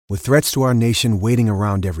With threats to our nation waiting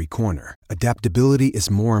around every corner, adaptability is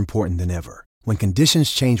more important than ever. When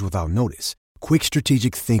conditions change without notice, quick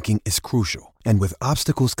strategic thinking is crucial. And with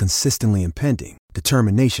obstacles consistently impending,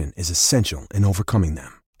 determination is essential in overcoming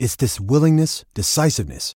them. It's this willingness,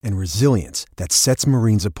 decisiveness, and resilience that sets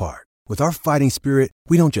Marines apart. With our fighting spirit,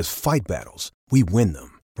 we don't just fight battles, we win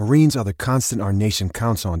them. Marines are the constant our nation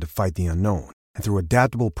counts on to fight the unknown. And through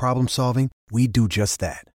adaptable problem solving, we do just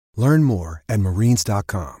that. Learn more at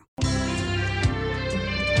marines.com.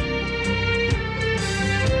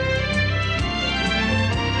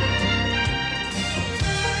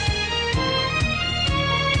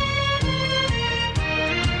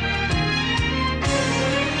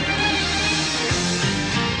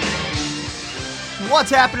 What's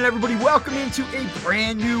happening, everybody? Welcome into a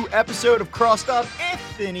brand new episode of Crossed Up.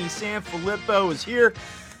 Anthony Sanfilippo is here,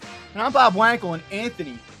 and I'm Bob Wankel. And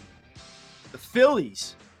Anthony, the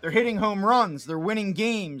Phillies, they're hitting home runs, they're winning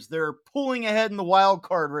games, they're pulling ahead in the wild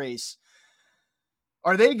card race.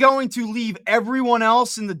 Are they going to leave everyone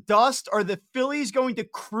else in the dust? Are the Phillies going to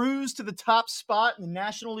cruise to the top spot in the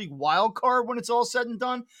National League wild card when it's all said and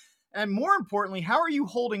done? And more importantly, how are you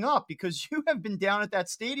holding up? Because you have been down at that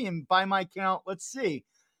stadium, by my count, let's see.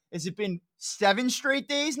 Has it been 7 straight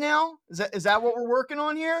days now? Is that what we're working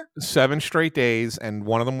on here? 7 straight days, and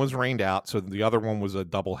one of them was rained out, so the other one was a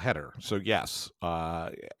doubleheader. So yes,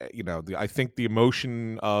 I think the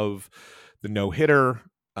emotion of the no-hitter,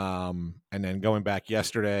 and then going back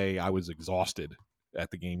yesterday, I was exhausted at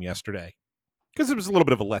the game yesterday because it was a little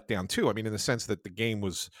bit of a letdown too. I mean, in the sense that the game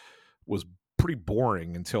was pretty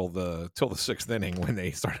boring until the 6th inning when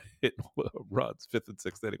they started hitting runs, 5th and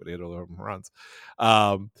 6th inning when they hit all the runs.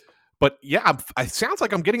 But yeah, it sounds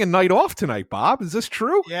like I'm getting a night off tonight, Bob. Is this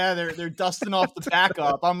true? Yeah, they're dusting off the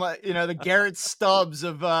backup. I'm the Garrett Stubbs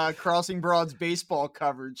of Crossing Broads baseball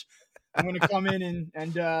coverage. I'm going to come in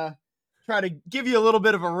and try to give you a little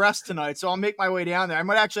bit of a rest tonight. So I'll make my way down there. I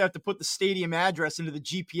might actually have to put the stadium address into the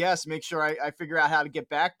GPS, make sure I figure out how to get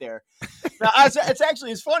back there. Now,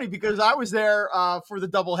 it's funny because I was there for the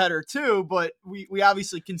doubleheader too, but we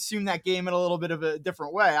obviously consumed that game in a little bit of a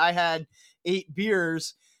different way. I had 8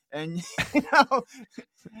 beers, and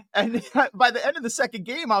and by the end of the second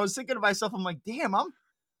game, I was thinking to myself, I'm like, damn,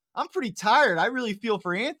 I'm pretty tired. I really feel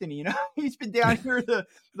for Anthony. He's been down here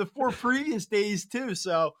the 4 previous days too,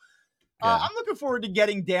 so. Yeah. I'm looking forward to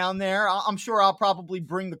getting down there. I'm sure I'll probably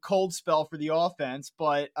bring the cold spell for the offense,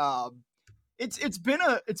 but it's been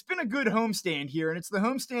a good homestand here, and it's the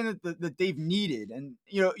homestand that they've needed. And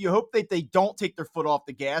you hope that they don't take their foot off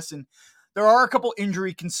the gas. And there are a couple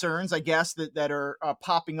injury concerns, I guess, that are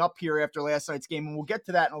popping up here after last night's game, and we'll get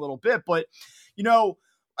to that in a little bit. But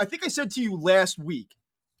I think I said to you last week,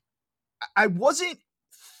 I wasn't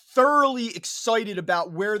thoroughly excited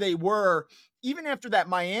about where they were even after that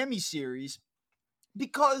Miami series,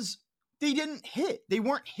 because they didn't hit. They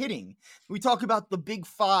weren't hitting. We talk about the big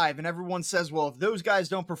 5, and everyone says, well, if those guys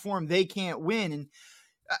don't perform, they can't win. And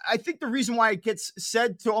I think the reason why it gets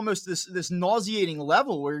said to almost this nauseating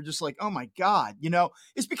level where you're just like, oh my God,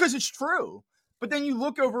 is because it's true. But then you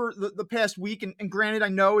look over the past week, and granted, I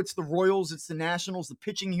know it's the Royals, it's the Nationals. The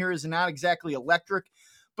pitching here is not exactly electric,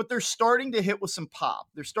 but they're starting to hit with some pop.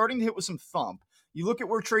 They're starting to hit with some thump. You look at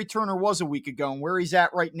where Trey Turner was a week ago and where he's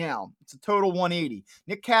at right now. It's a total 180.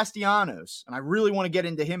 Nick Castellanos, and I really want to get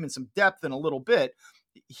into him in some depth in a little bit.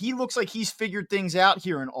 He looks like he's figured things out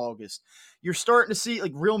here in August. You're starting to see,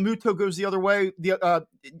 like, Real Muto goes the other way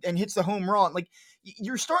and hits the home run. Like,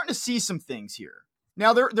 you're starting to see some things here.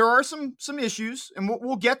 Now, there are some issues, and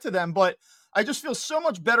we'll get to them, but I just feel so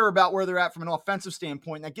much better about where they're at from an offensive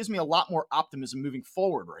standpoint. And that gives me a lot more optimism moving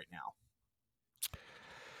forward right now.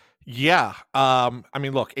 Yeah.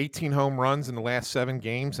 Look, 18 home runs in the last 7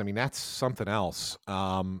 games. I mean, that's something else.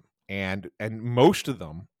 And most of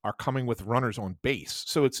them are coming with runners on base.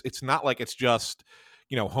 So it's not like it's just,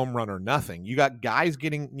 home run or nothing. You got guys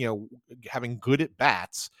getting, having good at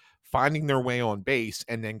bats, finding their way on base,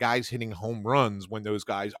 and then guys hitting home runs when those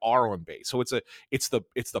guys are on base. So it's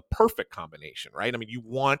the perfect combination, right? I mean, you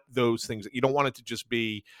want those things. You don't want it to just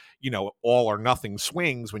be, all or nothing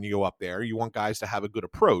swings when you go up there. You want guys to have a good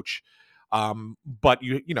approach. But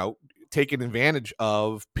you taking advantage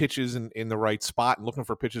of pitches in the right spot and looking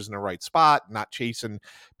for pitches in the right spot, not chasing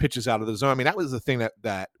pitches out of the zone. I mean, that was the thing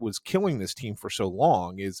that was killing this team for so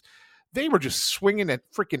long, is they were just swinging at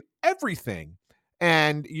freaking everything.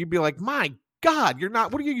 And you'd be like, my God,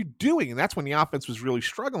 what are you doing? And that's when the offense was really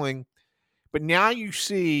struggling. But now you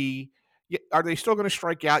see, are they still going to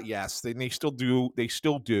strike out? Yes, they still do. They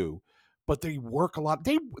still do. But they work a lot.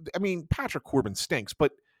 Patrick Corbin stinks,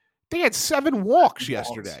 but they had 7 walks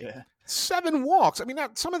yesterday. Yeah. 7 walks. I mean,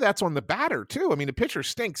 some of that's on the batter too. I mean, the pitcher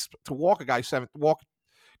stinks to walk a guy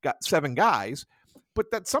got 7 guys,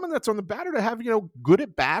 but some of that's on the batter to have, good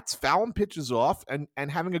at bats, fouling pitches off, and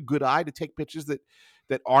having a good eye to take pitches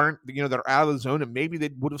that aren't, that are out of the zone and maybe they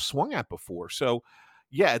would have swung at before. So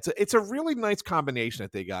yeah, it's a really nice combination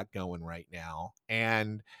that they got going right now.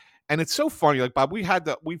 And it's so funny, like, Bob,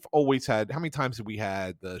 we've always had, how many times have we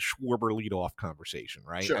had the Schwarber leadoff conversation,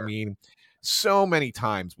 right? Sure. I mean, so many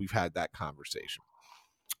times we've had that conversation.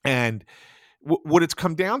 And what it's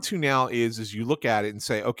come down to now is you look at it and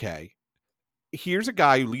say, okay, here's a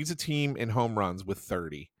guy who leads a team in home runs with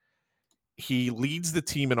 30. He leads the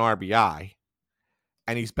team in RBI,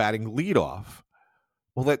 and he's batting leadoff.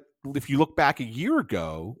 Well, if you look back a year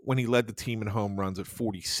ago when he led the team in home runs at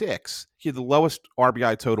 46, he had the lowest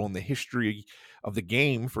RBI total in the history of the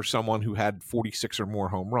game for someone who had 46 or more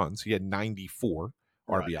home runs. He had 94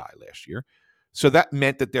 RBI last year. So that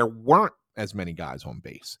meant that there weren't as many guys on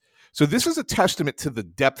base. So this is a testament to the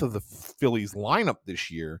depth of the Phillies lineup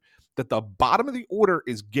this year, that the bottom of the order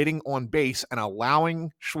is getting on base and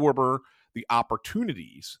allowing Schwarber the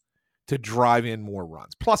opportunities to drive in more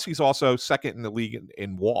runs. Plus, he's also second in the league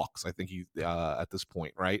in walks, I think he at this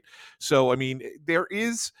point, right? So, I mean, there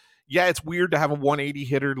is, it's weird to have a 180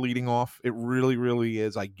 hitter leading off. It really, really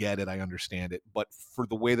is. I get it. I understand it. But for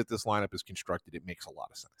the way that this lineup is constructed, it makes a lot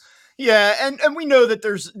of sense. Yeah, and we know that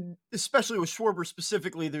there's, especially with Schwarber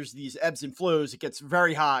specifically, there's these ebbs and flows. It gets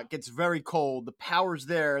very hot, gets very cold. The power's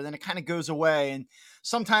there, then it kind of goes away. And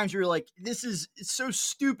sometimes you're like, it's so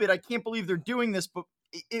stupid. I can't believe they're doing this, but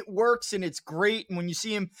it works and it's great. And when you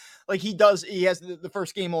see him, like he has the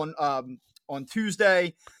first game on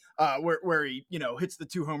Tuesday, where he, hits the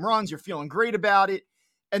 2 home runs, you're feeling great about it.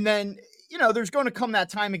 And then, there's going to come that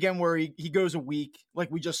time again where he goes a week,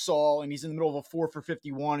 like we just saw, and he's in the middle of a 4 for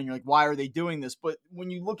 51. And you're like, why are they doing this? But when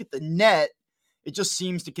you look at the net, it just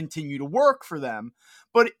seems to continue to work for them.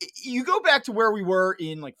 But you go back to where we were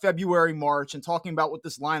in like February, March, and talking about what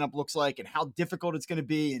this lineup looks like and how difficult it's going to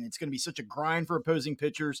be. And it's going to be such a grind for opposing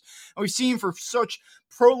pitchers. And we've seen for such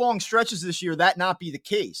prolonged stretches this year that not be the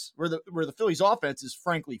case, where the Phillies offense is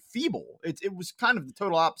frankly feeble. It was kind of the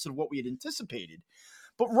total opposite of what we had anticipated.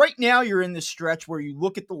 But right now you're in this stretch where you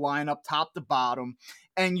look at the lineup top to bottom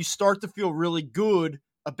and you start to feel really good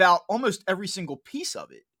about almost every single piece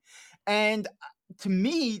of it. And to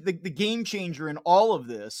me, the game changer in all of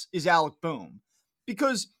this is Alec Bohm.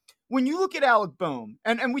 Because when you look at Alec Bohm,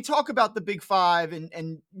 and we talk about the Big Five,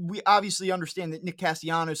 and we obviously understand that Nick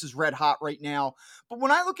Castellanos is red hot right now. But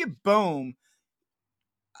when I look at Bohm,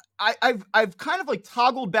 I've kind of like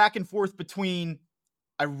toggled back and forth between,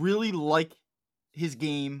 I really like his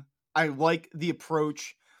game. I like the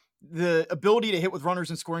approach. The ability to hit with runners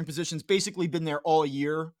in scoring positions basically been there all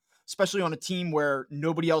year, especially on a team where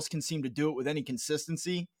nobody else can seem to do it with any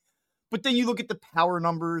consistency. But then you look at the power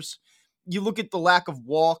numbers, you look at the lack of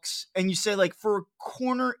walks, and you say, like, for a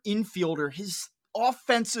corner infielder, his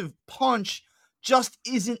offensive punch just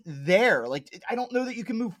isn't there. Like, I don't know that you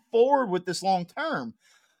can move forward with this long term.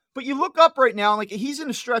 But you look up right now, like he's in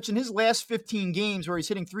a stretch in his last 15 games where he's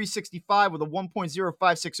hitting 365 with a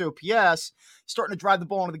 1.056 OPS, starting to drive the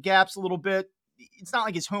ball into the gaps a little bit. It's not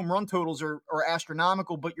like his home run totals are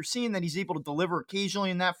astronomical, but you're seeing that he's able to deliver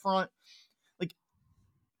occasionally in that front. Like,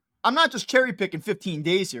 I'm not just cherry picking 15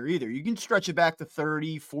 days here either. You can stretch it back to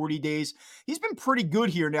 30, 40 days. He's been pretty good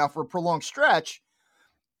here now for a prolonged stretch.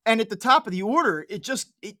 And at the top of the order, it just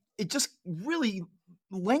really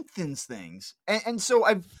lengthens things. And so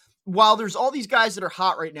while there's all these guys that are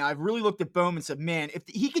hot right now, I've really looked at Bohm and said, man, if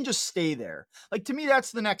he can just stay there, like, to me,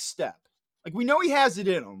 that's the next step. Like, we know he has it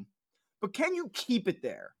in him, but can you keep it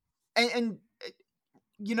there? And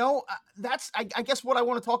that's, I guess, what I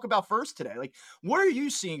want to talk about first today. Like, what are you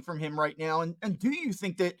seeing from him right now? And do you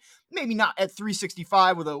think that maybe not at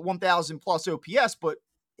 365 with a 1,000 plus OPS, but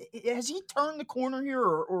has he turned the corner here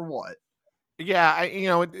or what? Yeah,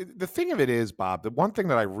 the thing of it is, Bob, the one thing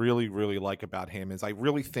that I really, really like about him is I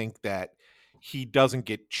really think that he doesn't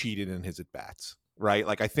get cheated in his at-bats, right?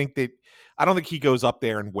 Like, I don't think he goes up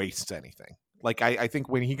there and wastes anything. Like, I think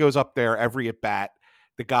when he goes up there, every at-bat,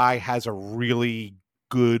 the guy has a really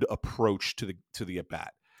good approach to the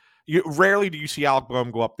at-bat. Rarely do you see Alec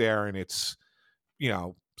Bohm go up there and it's,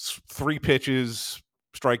 3 pitches,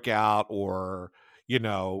 strikeout, or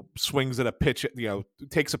swings at a pitch,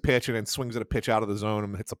 takes a pitch and then swings at a pitch out of the zone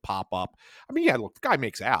and hits a pop-up. I mean, yeah, look, the guy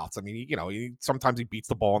makes outs. I mean, sometimes he beats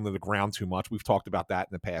the ball into the ground too much. We've talked about that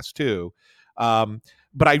in the past too.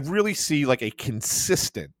 But I really see like a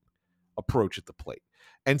consistent approach at the plate.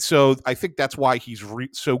 And so I think that's why he's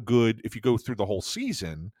so good if you go through the whole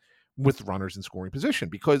season with runners in scoring position,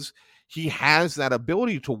 because he has that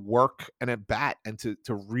ability to work an at bat and to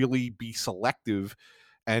really be selective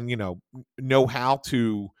and, know how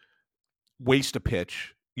to waste a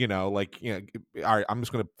pitch, like, all right, I'm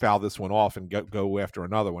just going to foul this one off and go after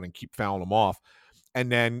another one and keep fouling them off.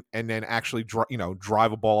 And then actually,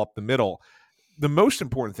 drive a ball up the middle. The most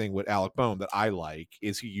important thing with Alec Bohm that I like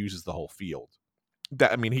is he uses the whole field.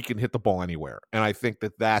 He can hit the ball anywhere. And I think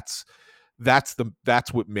that's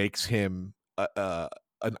what makes him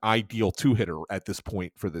an ideal two-hitter at this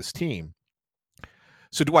point for this team.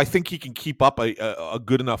 So do I think he can keep up a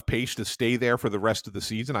good enough pace to stay there for the rest of the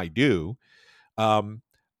season? I do.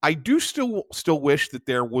 I do still wish that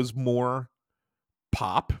there was more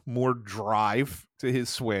pop, more drive to his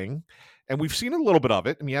swing, and we've seen a little bit of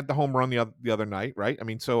it. He had the home run the other night, right?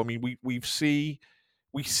 We see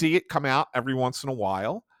it come out every once in a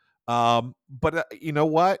while. But you know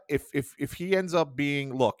what? If he ends up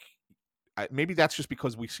being, maybe that's just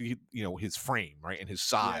because we see his frame, right, and his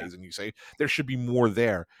size, and you say there should be more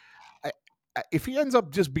there. If he ends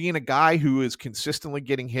up just being a guy who is consistently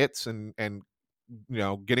getting hits and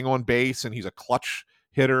getting on base, and he's a clutch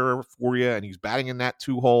hitter for you, and he's batting in that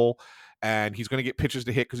 2-hole, and he's going to get pitches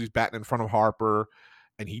to hit because he's batting in front of Harper,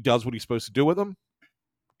 and he does what he's supposed to do with them,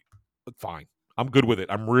 fine. I'm good with it.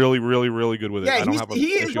 I'm really, really, really good with it. I don't have an issue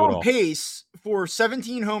at all. He is on pace for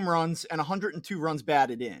 17 home runs and 102 runs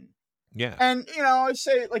batted in. Yeah. And, I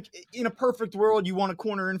say, like, in a perfect world, you want a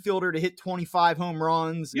corner infielder to hit 25 home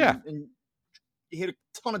runs and hit a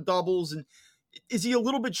ton of doubles. And is he a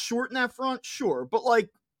little bit short in that front? Sure. But, like,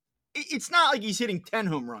 it's not like he's hitting 10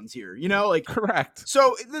 home runs here, Correct.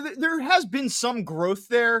 So there has been some growth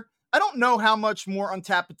there. I don't know how much more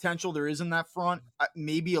untapped potential there is in that front.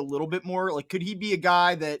 Maybe a little bit more. Like, could he be a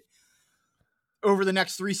guy that over the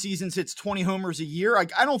next 3 seasons hits 20 homers a year?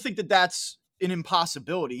 I don't think that that's an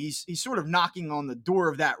impossibility. He's sort of knocking on the door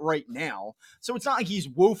of that right now. So it's not like he's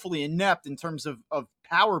woefully inept in terms of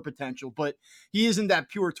power potential, but he isn't that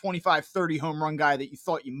pure 25, 30 home run guy that you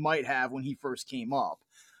thought you might have when he first came up.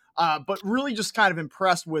 But really just kind of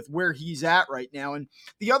impressed with where he's at right now. And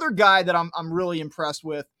the other guy that I'm really impressed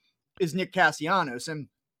with is Nick Castellanos. And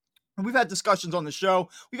we've had discussions on the show.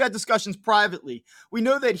 We've had discussions privately. We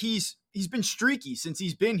know that he's been streaky since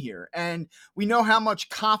he's been here. And we know how much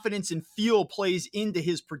confidence and feel plays into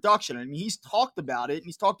his production. I mean, he's talked about it, and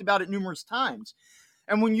he's talked about it numerous times.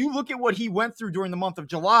 And when you look at what he went through during the month of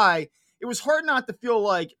July, it was hard not to feel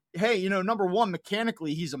like, hey, number one,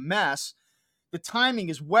 mechanically, he's a mess. The timing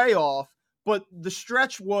is way off, but the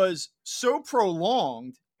stretch was so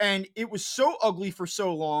prolonged and it was so ugly for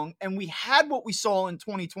so long. And we had what we saw in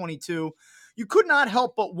 2022. You could not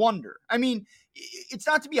help but wonder. I mean, it's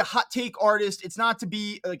not to be a hot take artist. It's not to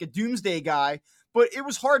be like a doomsday guy, but it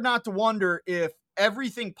was hard not to wonder if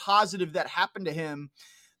everything positive that happened to him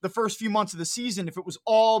the first few months of the season, if it was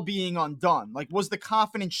all being undone. Like, was the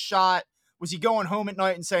confidence shot? Was he going home at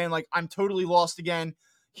night and saying, like, I'm totally lost again?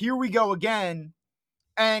 Here we go again.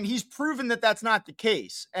 And he's proven that that's not the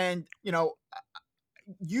case. And,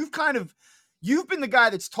 you've been the guy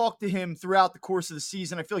that's talked to him throughout the course of the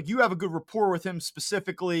season. I feel like you have a good rapport with him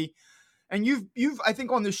specifically. And you've, I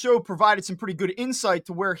think on the show provided some pretty good insight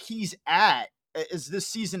to where he's at as this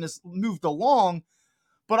season has moved along.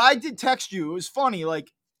 But I did text you. It was funny.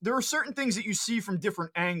 Like, there are certain things that you see from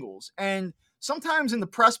different angles. And sometimes in the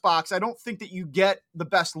press box, I don't think that you get the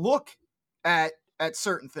best look at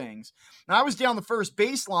certain things. And I was down the first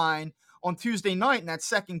baseline on Tuesday night in that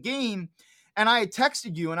second game, and I had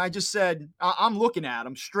texted you, and I just said, I'm looking at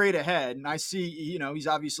him straight ahead, and I see, he's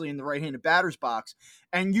obviously in the right-handed batter's box,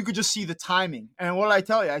 and you could just see the timing. And what did I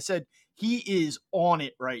tell you? I said, he is on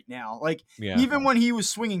it right now. Like, even when he was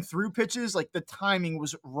swinging through pitches, like, the timing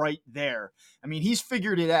was right there. I mean, he's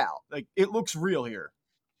figured it out. Like, it looks real here.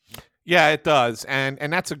 Yeah, it does, and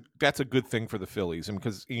that's a good thing for the Phillies, and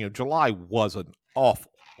because July was an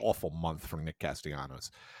awful month for Nick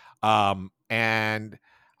Castellanos, and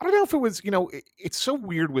I don't know if it was it's so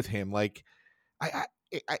weird with him. Like, I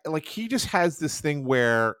like, he just has this thing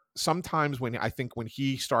where sometimes when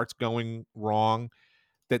he starts going wrong,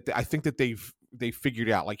 that I think that they've figured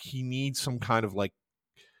out, like, he needs some kind of like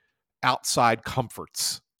outside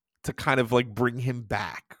comforts to kind of like bring him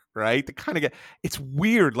back. Right, to kind of get, it's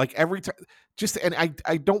weird. Like, every time, and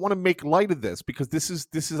I don't want to make light of this because this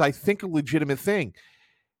is I think a legitimate thing.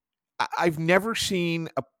 I've never seen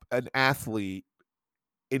an athlete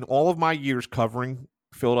in all of my years covering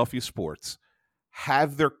Philadelphia sports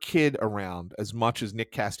have their kid around as much as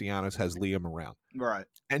Nick Castellanos has Liam around. Right.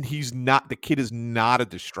 And the kid is not a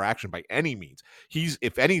distraction by any means. He's,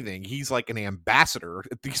 if anything, he's like an ambassador,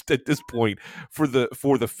 at least at this point, for the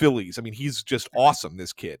Phillies. I mean, he's just awesome,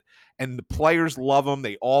 this kid. And the players love him.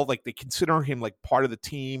 They consider him like part of the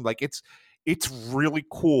team. Like it's really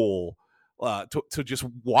cool to just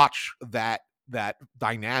watch that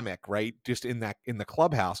dynamic, right? Just in the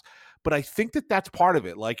clubhouse. But I think that's part of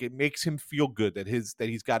it. Like, it makes him feel good that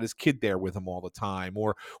he's got his kid there with him all the time.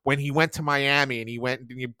 Or when he went to Miami and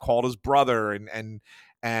he called his brother and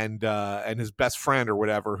his best friend or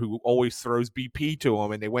whatever, who always throws BP to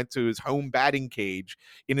him, and they went to his home batting cage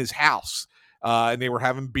in his house. And they were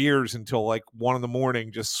having beers until like 1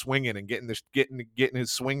 a.m, just swinging and getting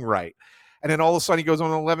his swing right. And then all of a sudden he goes on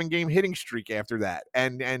an 11-game hitting streak after that.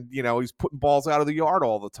 And he's putting balls out of the yard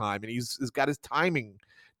all the time, and he's got his timing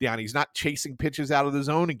down. He's not chasing pitches out of the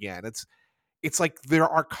zone again. It's like there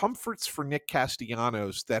are comforts for Nick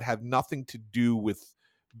Castellanos that have nothing to do with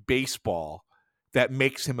baseball that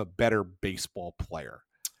makes him a better baseball player.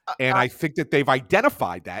 And I think that they've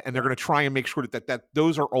identified that, and they're going to try and make sure that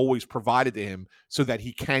those are always provided to him so that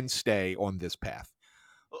he can stay on this path.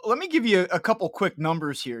 Let me give you a couple quick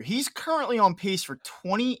numbers here. He's currently on pace for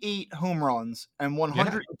 28 home runs and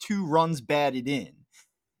 102 runs batted in.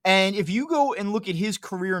 And if you go and look at his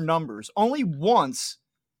career numbers, only once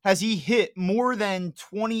has he hit more than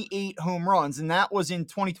 28 home runs, and that was in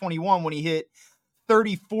 2021 when he hit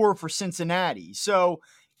 34 for Cincinnati. So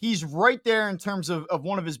he's right there in terms of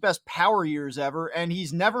one of his best power years ever, and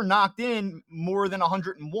he's never knocked in more than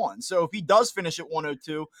 101. So if he does finish at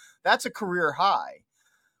 102, that's a career high.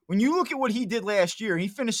 When you look at what he did last year, he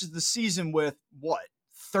finishes the season with,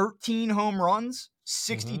 13 home runs,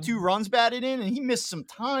 62 runs batted in, and he missed some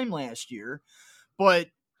time last year. But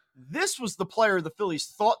this was the player the Phillies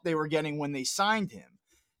thought they were getting when they signed him.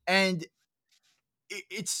 And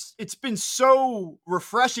it's been so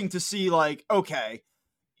refreshing to see, like, okay,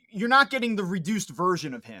 you're not getting the reduced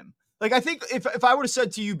version of him. Like, I think if I would have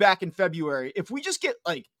said to you back in February, if we just get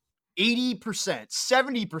like 80%,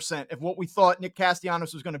 70% of what we thought Nick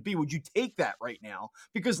Castellanos was going to be, would you take that right now?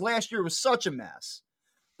 Because last year was such a mess.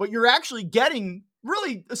 But you're actually getting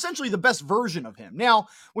really essentially the best version of him. Now,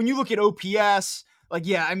 when you look at OPS, like,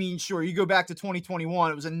 yeah, I mean, sure, you go back to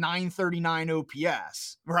 2021, it was a 939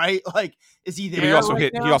 OPS, right? Like, is he there? He also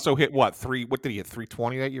hit what? What did he hit?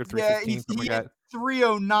 320 that year? 315? He hit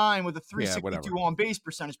 309 with a 362 on base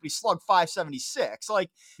percentage, but he slugged 576. Like,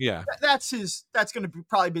 yeah, that's going to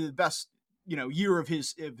probably be the best, year of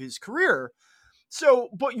his career. So,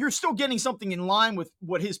 but you're still getting something in line with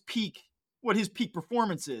what his peak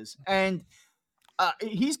performance is. And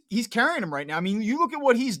he's carrying him right now. I mean, you look at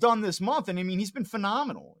what he's done this month, and I mean, he's been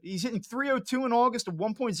phenomenal. He's hitting 302 in August, a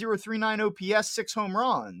 1.039 OPS, 6 home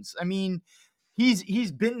runs. I mean,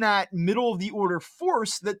 he's been that middle of the order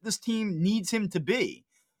force that this team needs him to be.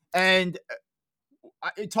 And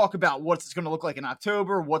I talk about what it's going to look like in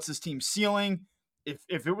October. What's this team's ceiling?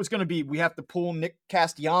 If it was going to be, we have to pull Nick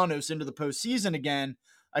Castellanos into the postseason again,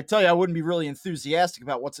 I tell you, I wouldn't be really enthusiastic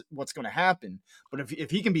about what's going to happen. But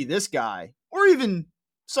if he can be this guy, or even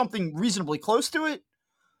something reasonably close to it,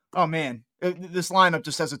 oh man, this lineup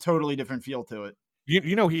just has a totally different feel to it.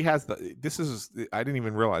 He has I didn't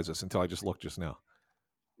even realize this until I just looked just now.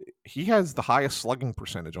 He has the highest slugging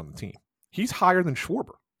percentage on the team. He's higher than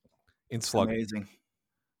Schwarber in slugging. Amazing.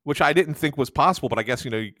 Which I didn't think was possible, but I guess,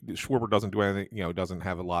 Schwarber doesn't do anything, doesn't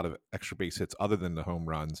have a lot of extra base hits other than the home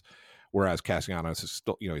runs. Whereas Castellanos is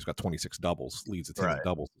still, he's got 26 doubles, leads the team in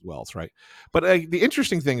doubles as well, right? But the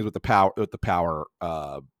interesting thing is with the power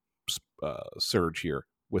surge here,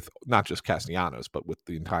 with not just Castellanos, but with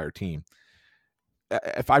the entire team.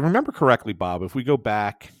 If I remember correctly, Bob, if we go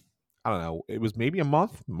back, I don't know, it was maybe a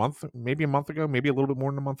month ago, maybe a little bit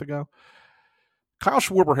more than a month ago. Kyle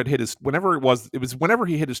Schwarber had hit whenever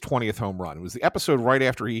he hit his 20th home run. It was the episode right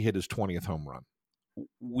after he hit his 20th home run.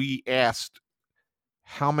 We asked,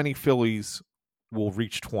 how many Phillies will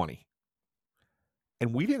reach 20?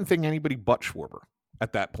 And we didn't think anybody but Schwarber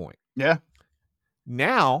at that point. Yeah.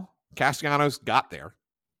 Now, Castellanos got there,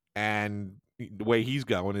 and the way he's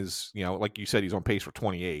going is, like you said, he's on pace for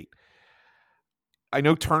 28. I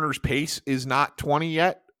know Turner's pace is not 20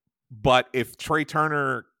 yet, but if Trey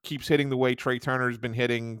Turner keeps hitting the way Trey Turner's been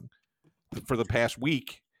hitting for the past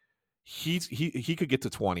week, he could get to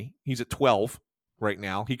 20. He's at 12 right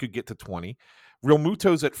now. He could get to 20. Real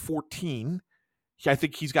Muto's at 14. I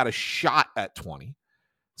think he's got a shot at 20.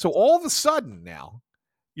 So all of a sudden now,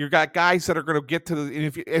 you got guys that are going to get to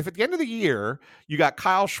the. If at the end of the year you got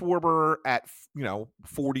Kyle Schwarber at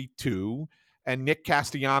 42 and Nick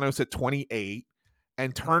Castellanos at 28,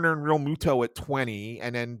 and Turner and Real Muto at 20,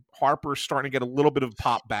 and then Harper's starting to get a little bit of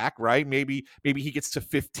pop back, right? Maybe he gets to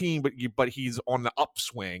 15, but he's on the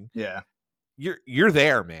upswing. Yeah. You're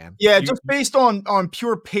there, man. Yeah, just based on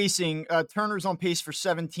pure pacing, Turner's on pace for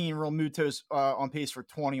 17, Real Muto's on pace for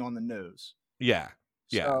 20 on the nose. Yeah.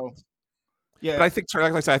 So, yeah. But I think,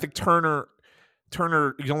 like I said, I think Turner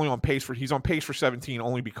he's on pace for 17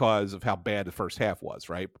 only because of how bad the first half was,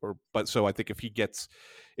 right? But so I think if he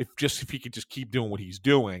could just keep doing what he's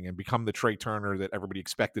doing and become the Trey Turner that everybody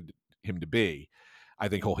expected him to be, I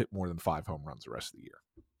think he'll hit more than 5 home runs the rest of the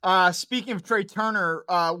year. Speaking of Trey Turner,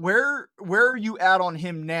 where are you at on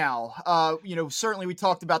him now? Certainly we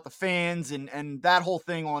talked about the fans and that whole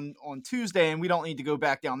thing on Tuesday, and we don't need to go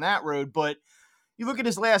back down that road, but you look at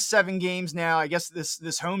his last 7 games now, I guess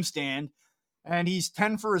this homestand, and he's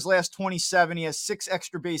 10 for his last 27. He has 6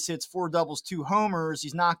 extra base hits, 4 doubles, 2 homers.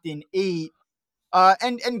 He's knocked in 8.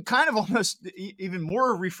 And kind of almost even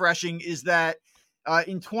more refreshing is that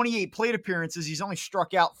in 28 plate appearances, he's only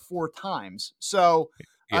struck out 4 times. So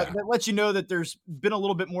that lets you know that there's been a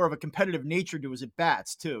little bit more of a competitive nature to his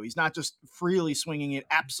at-bats, too. He's not just freely swinging at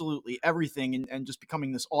absolutely everything and just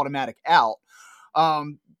becoming this automatic out.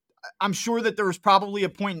 I'm sure that there was probably a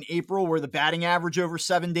point in April where the batting average over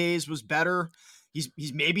 7 days was better. He's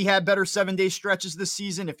maybe had better 7-day stretches this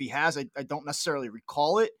season. If he has, I don't necessarily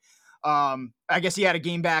recall it. I guess he had a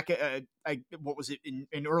game back. What was it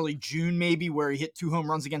in early June, maybe, where he hit 2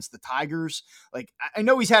 home runs against the Tigers. Like, I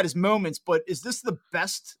know he's had his moments, but is this the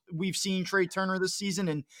best we've seen Trey Turner this season?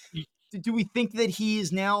 And do we think that he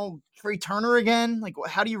is now Trey Turner again? Like,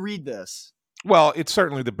 how do you read this? Well, it's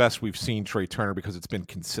certainly the best we've seen Trey Turner because it's been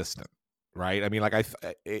consistent, right? I mean, like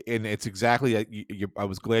and it's exactly. I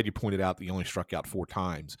was glad you pointed out that he only struck out 4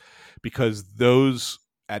 times, because those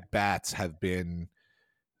at bats have been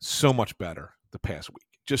so much better the past week,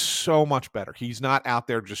 just so much better. He's not out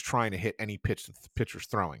there just trying to hit any pitch that the pitcher's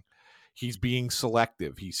throwing. He's being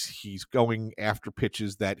selective. He's going after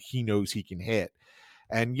pitches that he knows he can hit.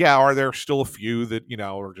 And yeah, are there still a few that,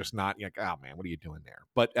 are just not like, oh man, what are you doing there?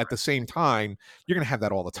 But at the same time, you're going to have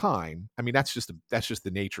that all the time. I mean, that's just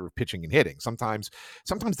the nature of pitching and hitting. Sometimes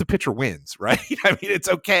the pitcher wins, right? I mean, it's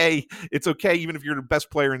okay. It's okay. Even if you're the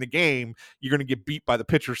best player in the game, you're going to get beat by the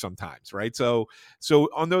pitcher sometimes, right? So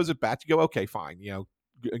on those at bats, you go, okay, fine,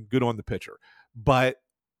 good on the pitcher. But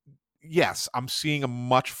yes, I'm seeing a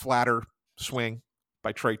much flatter swing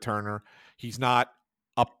by Trey Turner. He's not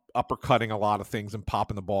uppercutting a lot of things and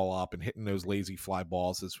popping the ball up and hitting those lazy fly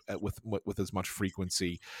balls with as much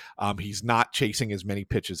frequency. He's not chasing as many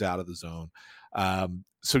pitches out of the zone.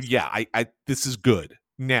 So yeah, I this is good.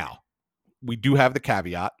 Now, we do have the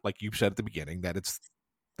caveat, like you said at the beginning, that it's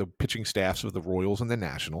the pitching staffs of the Royals and the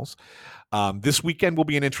Nationals. This weekend will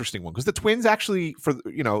be an interesting one because the Twins actually,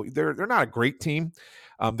 they're not a great team.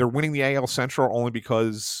 They're winning the AL Central only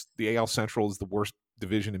because the AL Central is the worst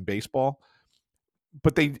division in baseball.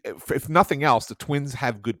 But if nothing else, the Twins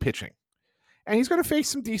have good pitching, and he's going to face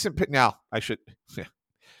some decent pitch. Now, let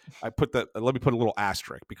me put a little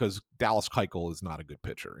asterisk because Dallas Keuchel is not a good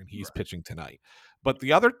pitcher, and he's pitching tonight. But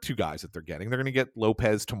the other 2 guys that they're going to get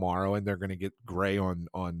Lopez tomorrow, and they're going to get Gray on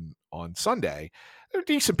Sunday. They're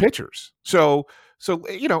decent pitchers. So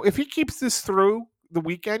if he keeps this through the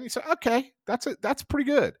weekend, you say, okay, that's pretty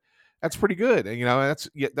good. That's pretty good, and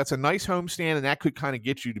that's a nice homestand, and that could kind of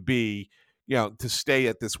get you to be. To stay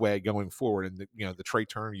at this way going forward, and the Trey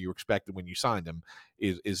Turner you expected when you signed him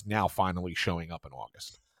is now finally showing up in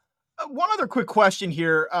August. One other quick question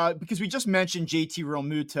here, because we just mentioned JT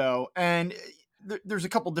Realmuto, and there's a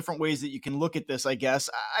couple different ways that you can look at this. I guess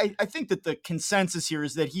I think that the consensus here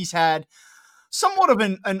is that he's had somewhat of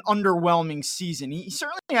an underwhelming season. He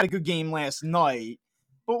certainly had a good game last night,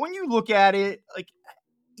 but when you look at it, like.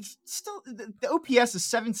 He's still, the OPS is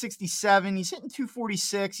 767. He's hitting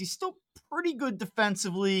 246. He's still pretty good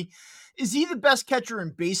defensively. Is he the best catcher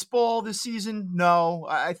in baseball this season? No,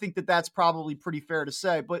 I think that that's probably pretty fair to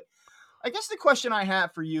say. But I guess the question I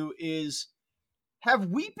have for you is, have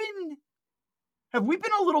we been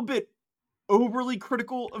a little bit overly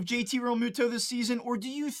critical of JT Realmuto this season, or do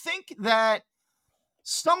you think that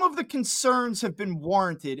some of the concerns have been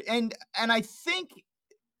warranted? And I think.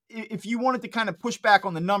 If you wanted to kind of push back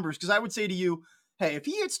on the numbers, because I would say to you, hey, if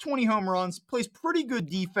he hits 20 home runs, plays pretty good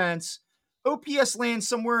defense, OPS lands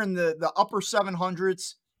somewhere in the upper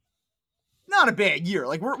 700s, not a bad year.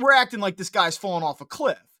 Like we're acting like this guy's falling off a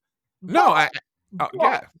cliff. Yeah.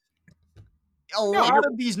 A lot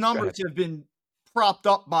of these numbers have been propped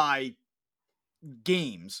up by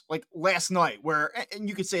games like last night and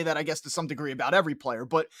you could say that, I guess, to some degree about every player,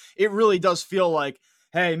 but it really does feel like,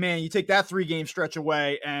 hey, man, you take that 3-game stretch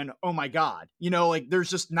away and, oh my God, like there's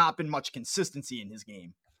just not been much consistency in his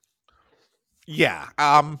game. Yeah.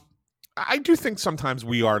 I do think sometimes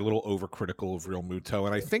we are a little overcritical of Real Muto,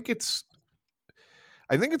 and I think it's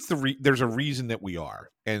there's a reason that we are.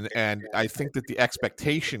 And I think that the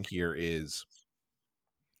expectation here is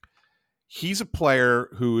he's a player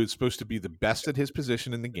who is supposed to be the best at his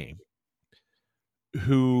position in the game,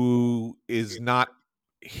 who is not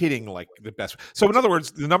hitting like the best. So in other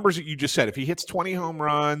words, the numbers that you just said, if he hits 20 home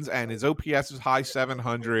runs and his OPS is high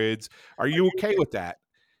 700s, are you okay with that?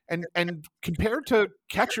 And compared to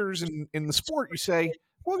catchers in the sport, you say,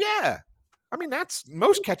 well, yeah. I mean, that's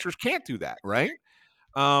most catchers can't do that, right?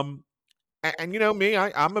 And you know me,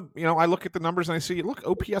 I look at the numbers and I see, look,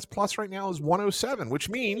 OPS plus right now is 107, which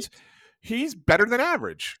means he's better than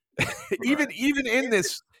average. even in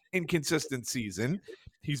this inconsistent season,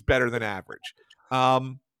 he's better than average.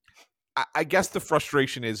 I guess the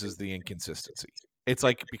frustration is the inconsistency. It's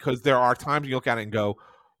like, because there are times you look at it and go,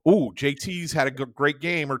 "Ooh, JT's had a great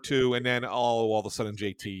game or two," and then all of a sudden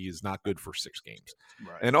JT is not good for 6 games,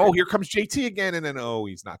 Right. and here comes JT again, and then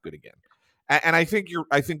he's not good again. And I think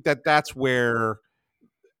that's where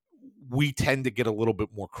we tend to get a little bit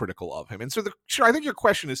more critical of him. And so I think your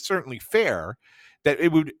question is certainly fair, that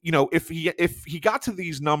it would, if he got to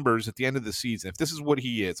these numbers at the end of the season, if this is what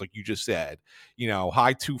he is, like you just said,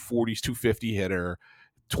 high 240s, 250 hitter,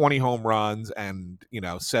 20 home runs, and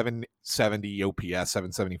 770 OPS,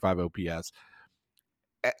 775 OPS,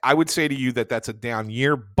 I would say to you that that's a down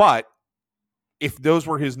year. But if those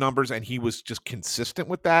were his numbers and he was just consistent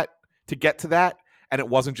with that to get to that, and it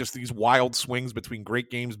wasn't just these wild swings between great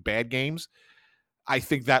games, bad games, I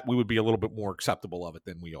think that we would be a little bit more acceptable of it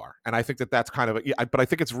than we are. And I think that that's kind of but I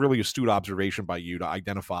think it's really astute observation by you to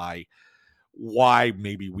identify why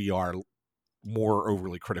maybe we are more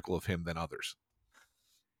overly critical of him than others.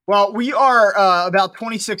 Well, we are about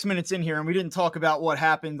 26 minutes in here, and we didn't talk about what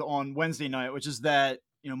happened on Wednesday night, which is that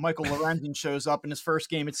Michael Lorenzen shows up in his first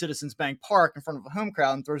game at Citizens Bank Park in front of a home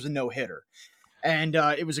crowd and throws a no-hitter. And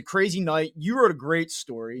it was a crazy night. You wrote a great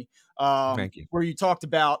story. Thank you. Where you talked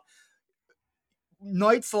about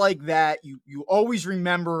nights like that. You always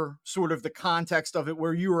remember sort of the context of it,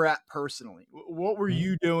 where you were at personally. What were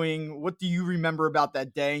you doing? What do you remember about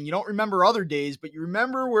that day? And you don't remember other days, but you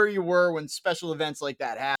remember where you were when special events like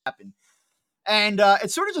that happen. And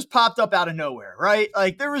it sort of just popped up out of nowhere, right?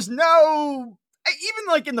 Like there was no, even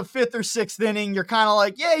like in the 5th or 6th inning, you're kind of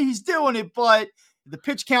like, yeah, he's doing it, but the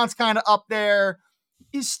pitch count's kind of up there.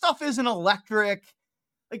 His stuff isn't electric.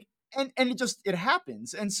 Like, and it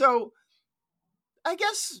happens. And so I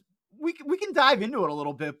guess we can dive into it a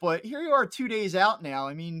little bit, but here you are 2 days out now.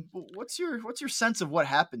 I mean, what's your sense of what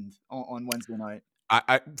happened on Wednesday night?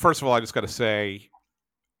 I first of all, I just got to say,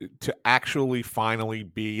 to actually finally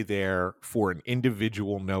be there for an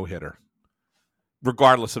individual no-hitter,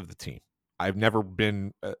 regardless of the team. I've never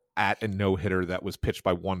been at a no-hitter that was pitched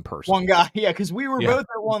by one person. One guy, yeah, because we were both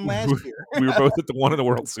at one last year. We were both at the one in the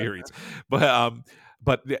World Series. But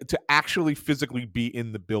to actually physically be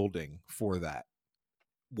in the building for that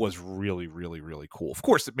was really, really, really cool. Of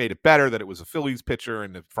course, it made it better that it was a Phillies pitcher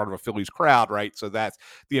in front of a Phillies crowd, right? So that's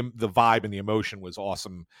the vibe and the emotion was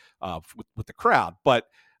awesome with the crowd. But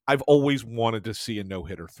I've always wanted to see a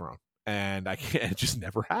no-hitter thrown, and I just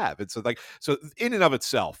never have. And so in and of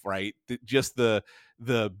itself, right? Just the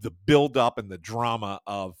build up and the drama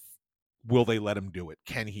of, will they let him do it?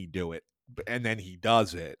 Can he do it? And then he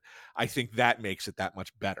does it. I think that makes it that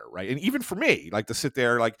much better, right? And even for me, like to sit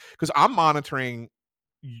there, like, because I'm monitoring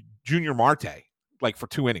Junior Marte like for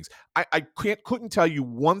 2 innings. I couldn't tell you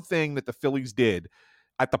one thing that the Phillies did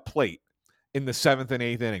at the plate in the 7th and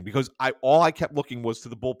 8th inning, because all I kept looking was to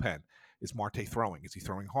the bullpen. Is Marte throwing? Is he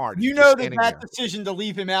throwing hard? That decision to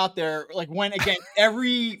leave him out there like went against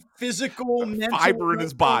every physical mental fiber in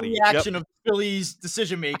his body reaction of Phillies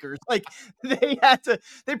decision makers. Like they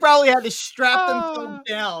probably had to strap themselves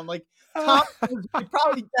down. Like they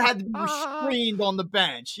probably had to be restrained on the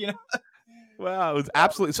bench, Well, it was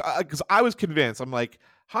absolutely, because I was convinced. I'm like,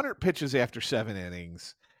 100 pitches after 7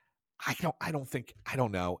 innings. I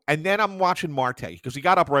don't know. And then I'm watching Marte, because he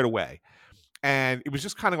got up right away. And it was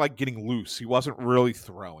just kind of like getting loose. He wasn't really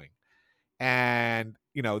throwing. And,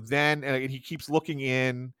 then he keeps looking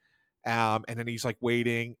in, and then he's like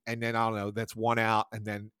waiting. And then, I don't know, that's 1 out. And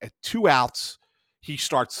then at 2 outs, he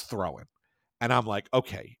starts throwing. And I'm like,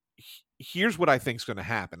 okay, here's what I think is going to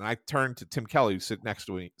happen. And I turned to Tim Kelly, who's sitting next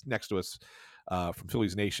to us from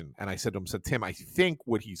Phillies Nation. And I said to him, Tim, I think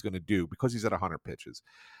what he's going to do, because he's at 100 pitches,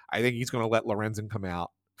 I think he's going to let Lorenzen come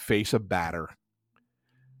out, face a batter,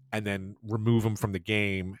 and then remove him from the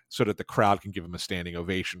game so that the crowd can give him a standing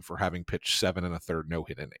ovation for having pitched 7 1/3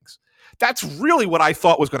 no-hit innings. That's really what I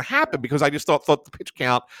thought was going to happen, because I just thought the pitch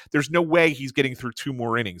count, there's no way he's getting through 2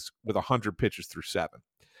 more innings with 100 pitches through 7.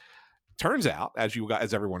 Turns out,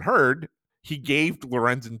 as everyone heard, he gave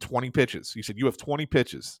Lorenzen 20 pitches. He said, "You have 20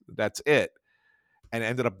 pitches. That's it." And it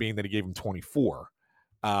ended up being that he gave him 24,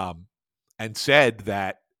 and said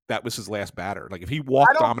that was his last batter. Like, if he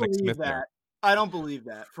walked Dominic Smith there. I don't believe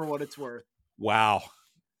that, for what it's worth. Wow.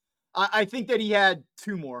 I think that he had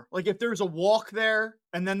 2 more. Like, if there's a walk there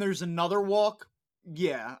and then there's another walk,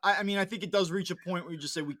 yeah. I mean, I think it does reach a point where you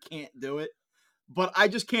just say we can't do it. But I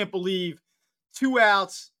just can't believe 2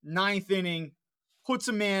 outs, 9th inning, puts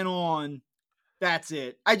a man on. That's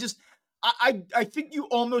it. I think you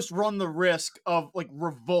almost run the risk of, like,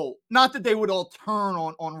 revolt. Not that they would all turn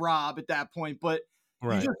on Rob at that point, but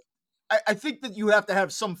right. I think that you have to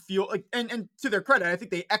have some feel, like, and to their credit, I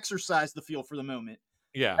think they exercised the feel for the moment.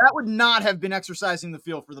 Yeah. That would not have been exercising the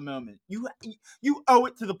feel for the moment. You owe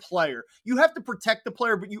it to the player. You have to protect the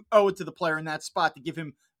player, but you owe it to the player in that spot to give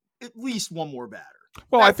him at least one more batter.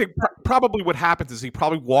 Well, I think probably what happens is he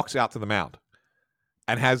probably walks out to the mound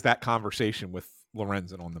and has that conversation with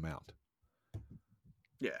Lorenzen on the mound.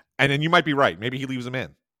 Yeah. And then you might be right. Maybe he leaves him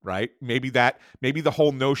in, right? Maybe the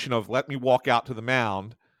whole notion of let me walk out to the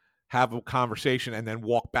mound, have a conversation, and then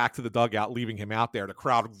walk back to the dugout, leaving him out there. The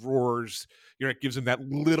crowd roars. It gives him that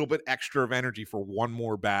little bit extra of energy for one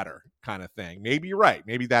more batter kind of thing. Maybe you're right.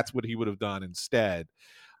 Maybe that's what he would have done instead.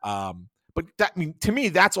 But to me,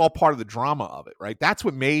 that's all part of the drama of it, right? That's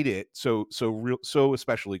what made it so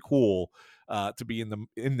especially cool to be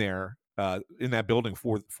in there in that building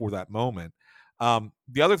for that moment.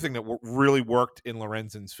 The other thing that really worked in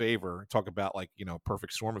Lorenzen's favor, talk about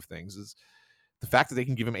perfect storm of things, is the fact that they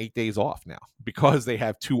can give him 8 days off now because they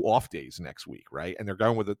have 2 off days next week, right? And they're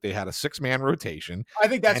going with it. They had a 6-man rotation. I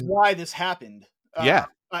think that's why this happened. Yeah.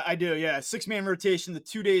 I do. Yeah. 6-man rotation, the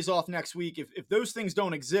 2 days off next week. If those things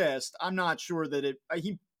don't exist, I'm not sure that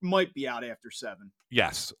he might be out after 7.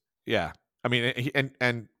 Yes. Yeah. I mean,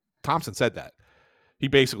 and Thompson said that. He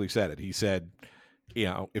basically said it. He said,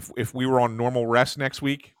 if we were on normal rest next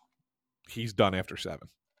week, he's done after 7.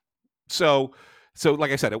 So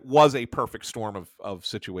like I said, it was a perfect storm of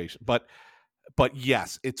situation. But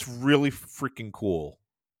yes, it's really freaking cool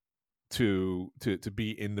to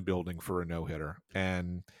be in the building for a no-hitter.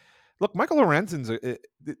 And look, Michael Lorenzen's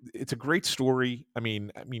it's a great story. I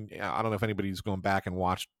mean, I don't know if anybody's gone back and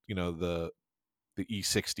watched, the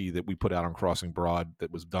E60 that we put out on Crossing Broad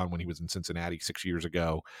that was done when he was in Cincinnati 6 years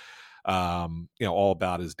ago. All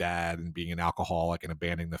about his dad and being an alcoholic and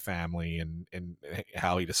abandoning the family, and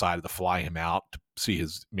how he decided to fly him out to see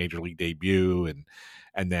his major league debut,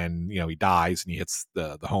 and then he dies and he hits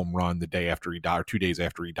the home run the day after he died, or 2 days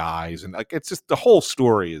after he dies, and it's just, the whole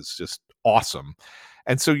story is just awesome.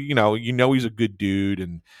 And so he's a good dude.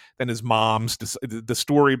 And then his mom's the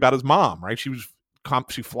story about his mom, right?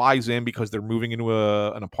 She flies in because they're moving into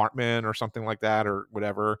an apartment or something like that, or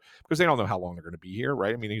whatever, because they don't know how long they're going to be here,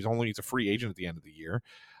 right? I mean, he's a free agent at the end of the year.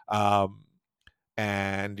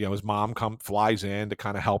 And his mom flies in to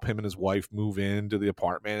kind of help him and his wife move into the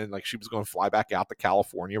apartment, and like she was going to fly back out to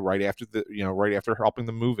California right after helping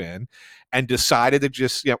them move in, and decided to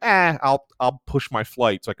just I'll push my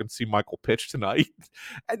flight so I can see Michael pitch tonight.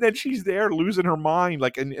 And then she's there losing her mind,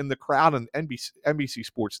 like in the crowd. And NBC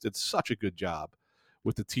Sports did such a good job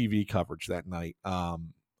with the TV coverage that night. I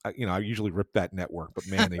usually rip that network, but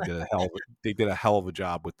man, they did a hell of a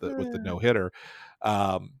job with the no hitter.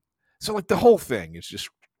 So like the whole thing is just,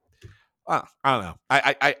 I don't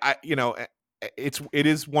know. It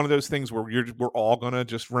is one of those things where we're all gonna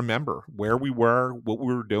just remember where we were, what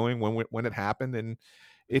we were doing when it happened, and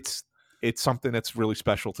it's something that's really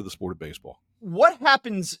special to the sport of baseball. What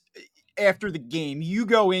happens after the game? You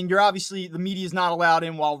go in, you're obviously, the media is not allowed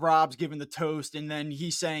in while Rob's giving the toast, and then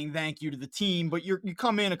he's saying thank you to the team, but you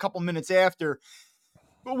come in a couple minutes after.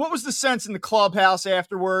 But what was the sense in the clubhouse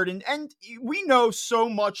afterward? And we know so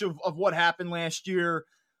much of what happened last year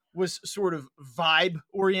was sort of vibe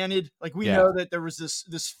oriented. Like we know that there was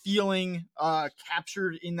this feeling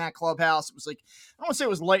captured in that clubhouse. It was like, I don't want to say it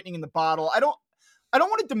was lightning in the bottle. I don't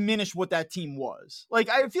want to diminish what that team was. Like,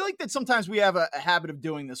 I feel like that sometimes we have a habit of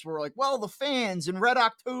doing this where we're like, well, the fans and Red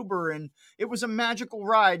October, and it was a magical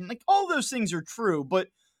ride. And like, all those things are true, but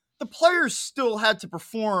the players still had to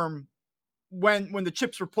perform when the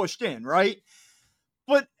chips were pushed in, right?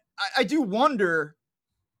 But I do wonder,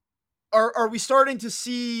 are we starting to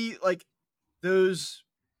see like those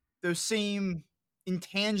same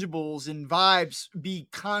intangibles and vibes be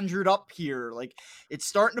conjured up here. Like, it's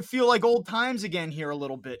starting to feel like old times again here a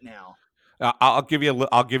little bit now. I'll give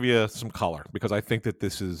you some color because I think that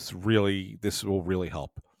this will really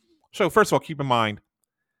help. So first of all, keep in mind,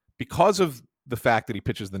 because of the fact that he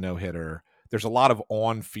pitches the no-hitter, there's a lot of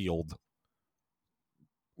on-field,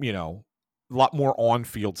 a lot more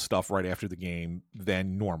on-field stuff right after the game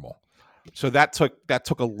than normal. So that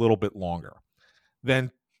took a little bit longer.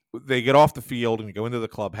 Then they get off the field and go into the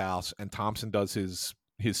clubhouse, and Thompson does his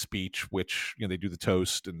speech, which they do the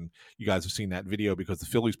toast, and you guys have seen that video because the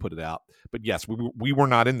Phillies put it out. But yes, we were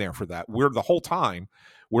not in there for that. The whole time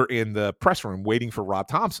we're in the press room waiting for Rob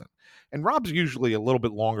Thompson, and Rob's usually a little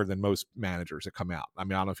bit longer than most managers that come out. I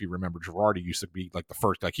mean, I don't know if you remember, Girardi used to be like the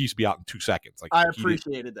first, like he used to be out in 2 seconds. Like I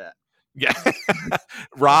appreciated that. Yeah.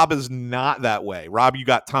 Rob is not that way. Rob, you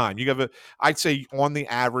got time. I'd say on the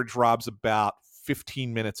average, Rob's about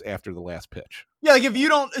 15 minutes after the last pitch. Yeah, like if you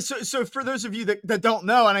don't, so for those of you that don't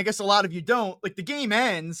know, and I guess a lot of you don't, like the game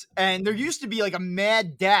ends and there used to be like a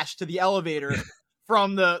mad dash to the elevator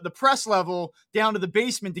from the press level down to the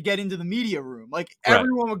basement to get into the media room. Like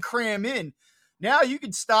everyone would cram in. Now you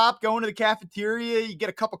could stop, go into the cafeteria, you get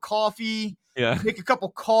a cup of coffee, make a couple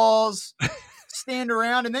calls, stand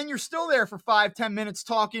around, and then you're still there for 5-10 minutes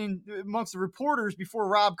talking amongst the reporters before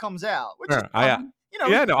Rob comes out. Which is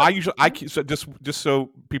I keep, so just so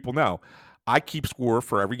people know, I keep score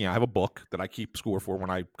for every game. I have a book that I keep score for when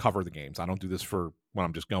I cover the games. I don't do this for when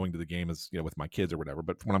I'm just going to the game as with my kids or whatever.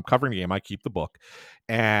 But when I'm covering the game, I keep the book,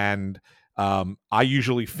 and I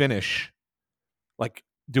usually finish like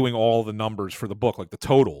doing all the numbers for the book, like the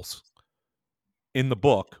totals in the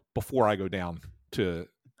book before I go down to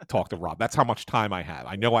talk to Rob. That's how much time I have.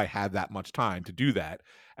 I know I have that much time to do that.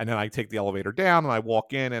 And then I take the elevator down and I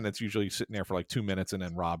walk in, and it's usually sitting there for like 2 minutes, and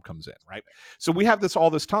then Rob comes in, right? So we have all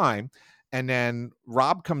this time, and then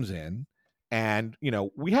Rob comes in, and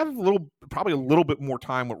we have probably a little bit more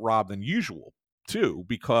time with Rob than usual too,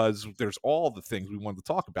 because there's all the things we wanted to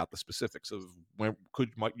talk about, the specifics of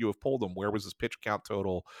might you have pulled them, where was this pitch count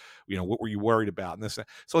total, what were you worried about, and this.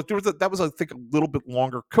 So like that was I think a little bit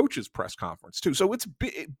longer coaches press conference too. So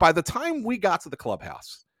by the time we got to the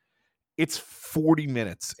clubhouse, it's 40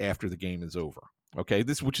 minutes after the game is over. Okay,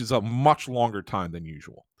 which is a much longer time than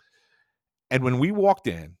usual. And when we walked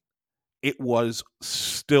in, it was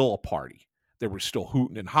still a party. There was still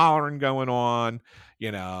hooting and hollering going on.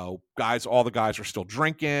 All the guys are still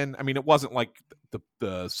drinking. I mean, it wasn't like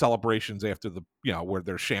the celebrations after where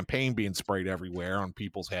there's champagne being sprayed everywhere on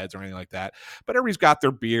people's heads or anything like that. But everybody's got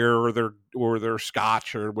their beer or their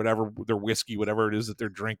scotch or whatever, their whiskey, whatever it is that they're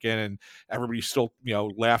drinking, and everybody's still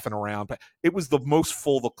laughing around. But it was the most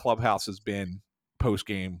full the clubhouse has been post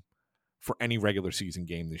game for any regular season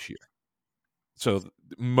game this year. So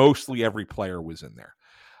mostly every player was in there.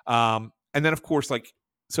 And then, of course,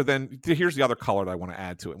 here's the other color that I want to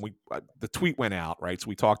add to it. And the tweet went out, right? So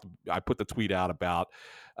I put the tweet out about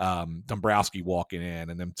Dombrowski walking in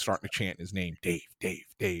and then starting to chant his name, Dave, Dave,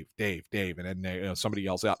 Dave, Dave, Dave. And then somebody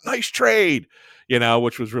yells out, nice trade,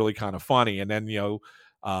 which was really kind of funny. And then,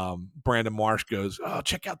 Brandon Marsh goes, oh,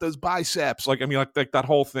 check out those biceps. Like that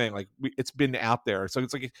whole thing, it's been out there. So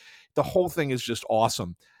it's like the whole thing is just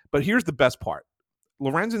awesome. But here's the best part.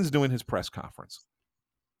 Lorenzen's doing his press conference,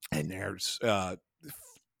 and there's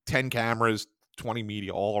 10 cameras, 20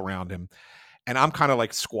 media all around him, and I'm kind of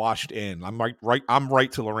like squashed in. I'm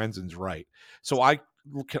right to Lorenzen's right, so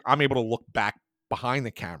I'm able to look back behind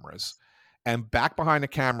the cameras, and back behind the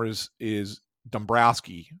cameras is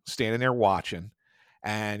Dombrowski standing there watching,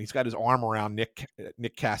 and he's got his arm around Nick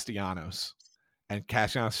Castellanos, and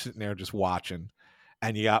Castellanos sitting there just watching.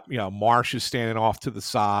 And you got, Marsh is standing off to the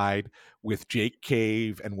side with Jake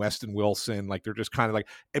Cave and Weston Wilson. Like they're just kind of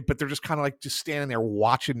just standing there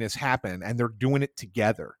watching this happen, and they're doing it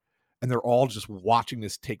together, and they're all just watching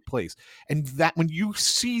this take place. And that when you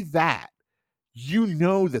see that,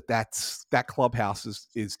 that clubhouse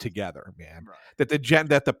is together, man. Right.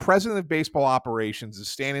 That the president of baseball operations is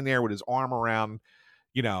standing there with his arm around,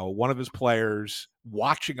 one of his players,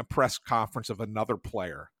 watching a press conference of another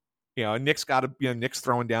player. Nick's Nick's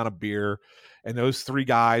throwing down a beer, and those three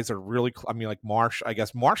guys are really, like Marsh, I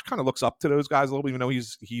guess Marsh kind of looks up to those guys a little bit, even though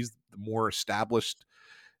he's the more established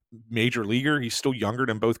major leaguer. He's still younger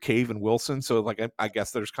than both Cave and Wilson. So I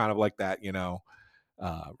guess there's kind of like that,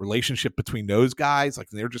 relationship between those guys. Like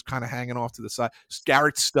they're just kind of hanging off to the side.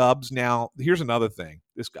 Garrett Stubbs. Now here's another thing.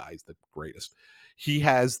 This guy's the greatest. He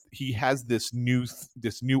has this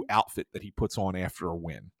new outfit that he puts on after a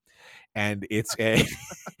win. And it's a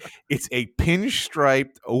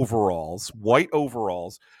pinstriped overalls, white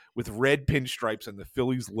overalls with red pinstripes and the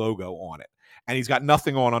Phillies logo on it. and he's got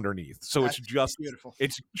nothing on underneath. So That's beautiful.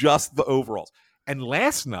 it's just the overalls. And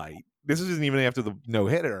last night, this isn't even after the no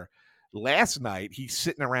hitter. Last night, he's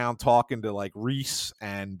sitting around talking to like Reese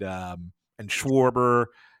and Schwarber,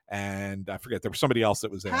 and I forget there was somebody else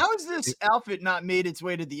that was there. How has this outfit not made its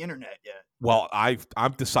way to the internet yet? Well,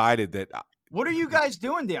 I've decided that. What are you guys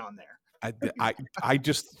doing down there? I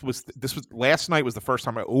just was. This was last night was the first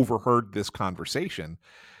time I overheard this conversation.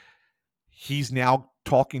 He's now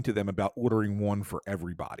talking to them about ordering one for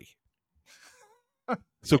everybody.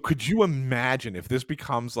 So could you imagine if this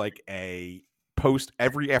becomes like a post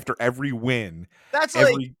after every win? That's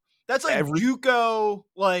like JUCO,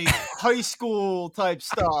 like high school type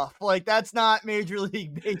stuff. Like that's not Major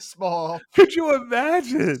League Baseball. Could you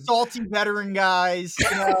imagine? Salty veteran guys,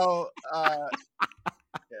 Yeah.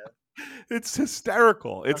 It's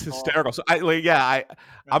hysterical. It's hysterical. So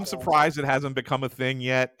I'm surprised it hasn't become a thing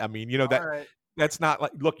yet. I mean, that's not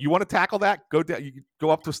like, look, you want to tackle that? Go down, you go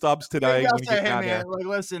up to Stubbs today. Say, hey man, like,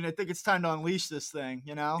 listen, I think it's time to unleash this thing,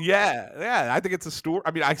 Yeah. I think it's a story.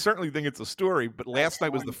 I mean, I certainly think it's a story, but last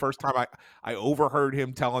night was the first time I overheard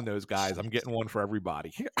him telling those guys, I'm getting one for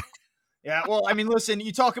everybody. Yeah, well, I mean, listen,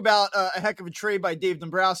 you talk about a heck of a trade by Dave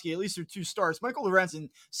Dombrowski. At least they're 2 starts. Michael Lorenzen,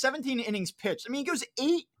 17 innings pitched. I mean, he goes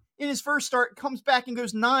 8 in his first start, comes back and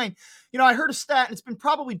goes 9. I heard a stat, and it's been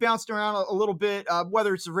probably bounced around a little bit,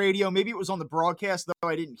 whether it's the radio, maybe it was on the broadcast, though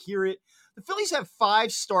I didn't hear it. The Phillies have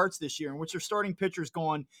 5 starts this year in which their starting pitcher's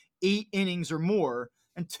gone 8 innings or more,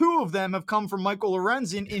 and 2 of them have come from Michael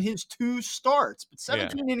Lorenzen in his 2 starts. But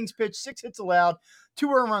 17 innings pitched, 6 hits allowed,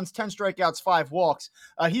 2 earned runs, 10 strikeouts, 5 walks.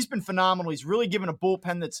 He's been phenomenal. He's really given a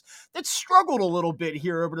bullpen that's struggled a little bit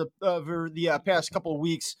here over the past couple of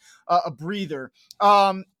weeks, a breather.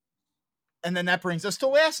 And then that brings us to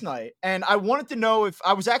last night. And I wanted to know if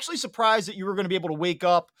I was actually surprised that you were going to be able to wake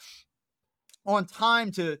up on time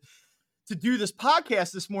to do this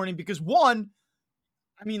podcast this morning because one,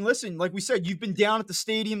 I mean, listen, like we said, you've been down at the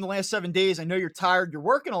stadium the last 7 days. I know you're tired. You're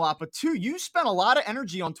working a lot. But 2, you spent a lot of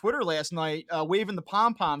energy on Twitter last night waving the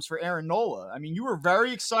pom-poms for Aaron Nola. I mean, you were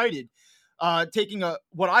very excited. Taking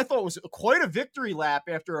what I thought was quite a victory lap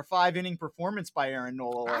after a 5-inning performance by Aaron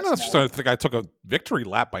Nola. I don't think I took a victory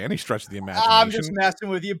lap by any stretch of the imagination. I'm just messing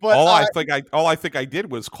with you, but all I think I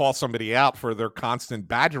did was call somebody out for their constant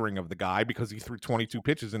badgering of the guy because he threw 22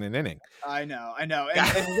 pitches in an inning. I know. And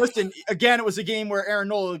listen, again, it was a game where Aaron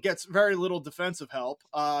Nola gets very little defensive help,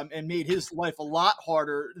 and made his life a lot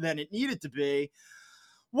harder than it needed to be.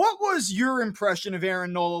 What was your impression of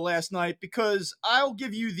Aaron Nola last night? Because I'll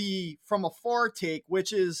give you the from afar take,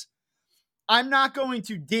 which is I'm not going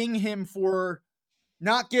to ding him for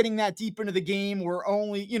not getting that deep into the game or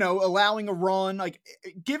only, allowing a run. Like,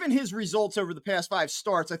 given his results over the past 5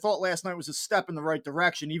 starts, I thought last night was a step in the right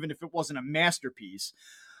direction, even if it wasn't a masterpiece.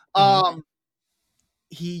 Mm-hmm.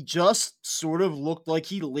 He just sort of looked like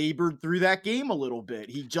he labored through that game a little bit.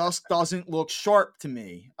 He just doesn't look sharp to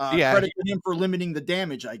me. Credit to him for limiting the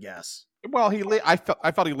damage, I guess. Well, I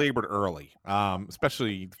felt he labored early,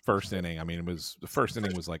 especially first inning. I mean, the first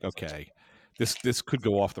inning was like, okay, this could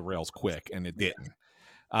go off the rails quick, and it didn't.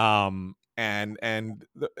 And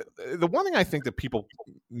the one thing I think that people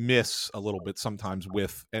miss a little bit sometimes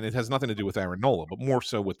and it has nothing to do with Aaron Nola, but more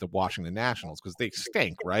so with the Washington Nationals because they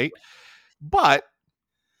stink, right? But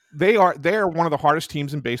they are one of the hardest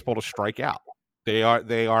teams in baseball to strike out. They are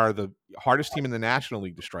the hardest team in the National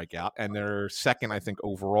League to strike out, and they're second, I think,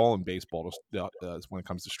 overall in baseball when it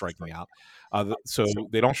comes to striking out. So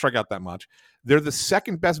they don't strike out that much. They're the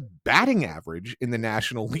second best batting average in the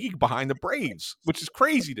National League behind the Braves, which is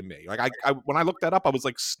crazy to me. Like I when I looked that up, I was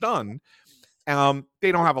like stunned.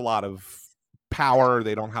 They don't have a lot of power.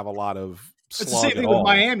 They don't have a lot of. It's the same thing with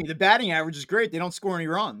Miami. The batting average is great. They don't score any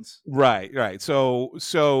runs. Right. So,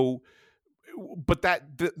 but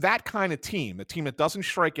that kind of team, a team that doesn't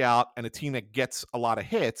strike out and a team that gets a lot of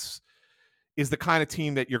hits, is the kind of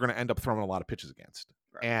team that you're going to end up throwing a lot of pitches against.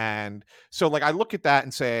 Right. And so, like, I look at that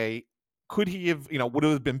and say, could he have? Would it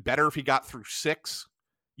have been better if he got through 6?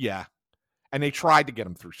 Yeah. And they tried to get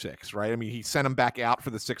him through 6, right? I mean, he sent him back out for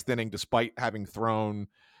the 6th inning despite having thrown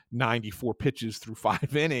 94 pitches through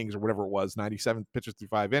 5 innings or whatever it was, 97 pitches through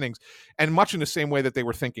 5 innings. And much in the same way that they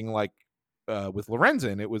were thinking like with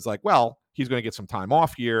Lorenzen, it was like, well, he's going to get some time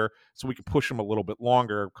off here so we can push him a little bit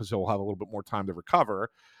longer because he'll have a little bit more time to recover.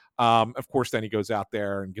 Of course, then he goes out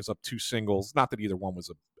there and gives up 2 singles. Not that either one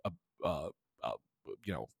was a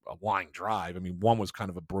line drive. I mean, one was kind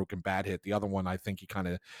of a broken bad hit. The other one, I think he kind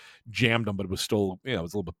of jammed him, but it was still, it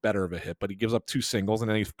was a little bit better of a hit. But he gives up 2 singles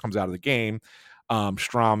and then he comes out of the game.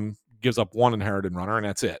 Strom gives up one inherited runner, and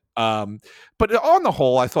that's it. But on the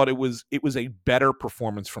whole, I thought it was a better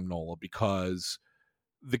performance from Nola because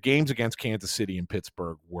the games against Kansas City and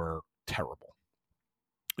Pittsburgh were terrible.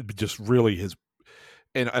 Just really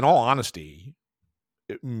in all honesty,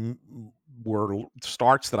 were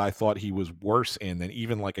starts that I thought he was worse in than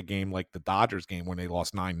even like a game like the Dodgers game when they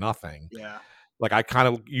lost 9-0. Yeah. Like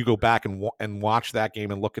you go back and watch that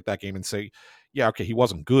game and look at that game and say, yeah, okay, he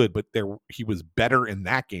wasn't good, but he was better in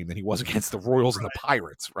that game than he was against the Royals and the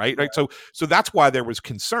Pirates, right? Right. So that's why there was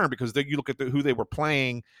concern because you look at who they were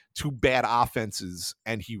playing, two bad offenses,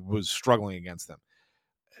 and he was struggling against them.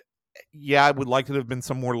 Yeah, I would like to have been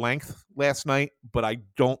some more length last night, but I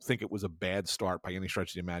don't think it was a bad start by any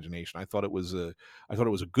stretch of the imagination. I thought it was a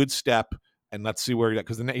good step, and let's see where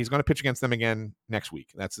because he's going to pitch against them again next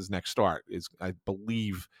week. That's his next start. Is I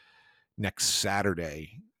believe next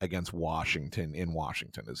Saturday against Washington in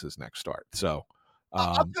Washington is his next start. So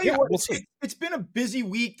I'll tell you what, we'll see. It's been a busy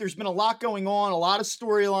week. There's been a lot going on, a lot of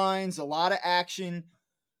storylines, a lot of action.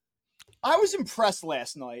 I was impressed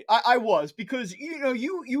last night. I was because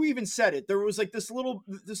you even said it. There was like this little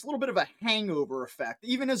bit of a hangover effect,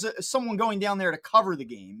 even as someone going down there to cover the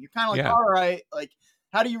game. You're kind of like, all right, like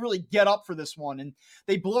how do you really get up for this one? And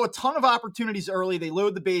they blow a ton of opportunities early. They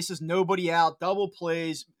load the bases, nobody out, double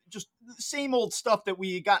plays, just the same old stuff that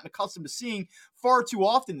we had gotten accustomed to seeing far too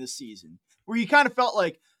often this season, where you kind of felt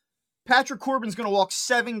like Patrick Corbin's going to walk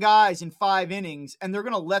 7 guys in 5 innings, and they're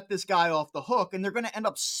going to let this guy off the hook, and they're going to end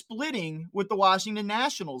up splitting with the Washington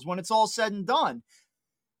Nationals when it's all said and done.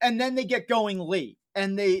 And then they get going late,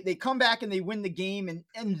 and they come back and they win the game,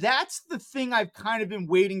 and that's the thing I've kind of been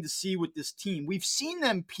waiting to see with this team. We've seen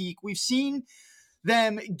them peak. We've seen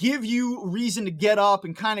them give you reason to get up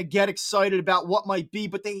and kind of get excited about what might be,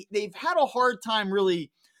 but they've had a hard time really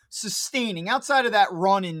sustaining outside of that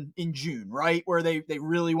run in June, right? Where they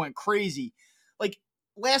really went crazy. Like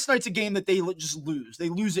last night's a game that they just lose. They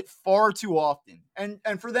lose it far too often. And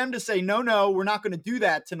for them to say, no, we're not going to do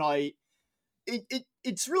that tonight.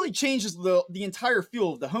 It's really changes the entire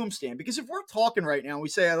feel of the homestand. Because if we're talking right now, we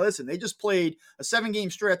say, hey, listen, they just played a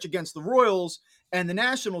 7-game stretch against the Royals and the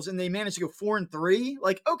Nationals, and they managed to go 4-3.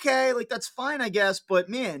 Like, okay, like that's fine, I guess. But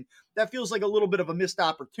man, that feels like a little bit of a missed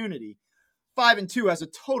opportunity. 5-2 has a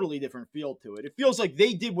totally different feel to it. It feels like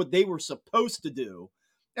they did what they were supposed to do.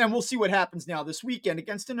 And we'll see what happens now this weekend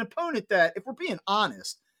against an opponent that, if we're being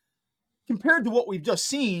honest, compared to what we've just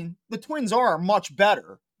seen, the Twins are much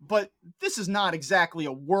better. But this is not exactly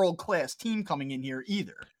a world-class team coming in here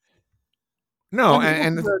either. No,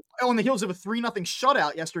 on the heels of a 3-0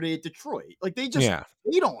 shutout yesterday at Detroit. Like they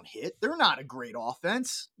don't hit. They're not a great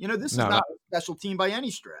offense. This is not a special team by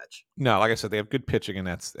any stretch. No, like I said, they have good pitching and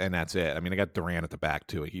that's it. I mean, they got Duran at the back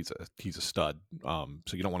too. He's a stud.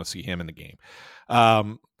 So you don't want to see him in the game.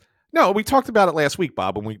 No, we talked about it last week,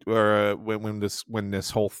 Bob, when this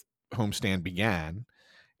whole homestand began,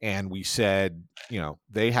 and we said,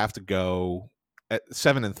 they have to go at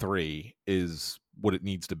 7-3 is what it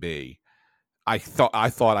needs to be. I said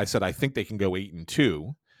I think they can go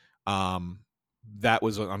 8-2. That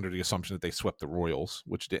was under the assumption that they swept the Royals,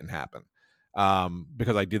 which didn't happen.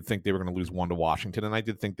 Because I did think they were going to lose 1 to Washington, and I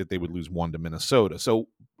did think that they would lose 1 to Minnesota. So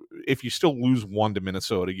if you still lose 1 to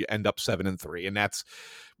Minnesota, you end up 7-3, and that's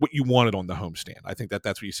what you wanted on the homestand. I think that's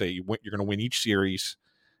what you say. You're going to win each series,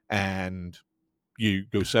 and you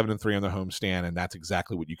go 7-3 on the homestand, and that's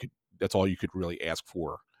exactly what that's all you could really ask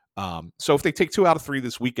for. So if they take 2 out of 3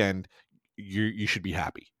 this weekend, you should be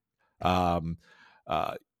happy. But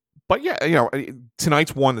yeah,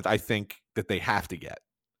 tonight's one that I think that they have to get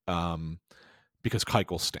because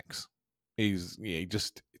Keuchel stinks.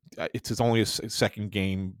 It's his only his second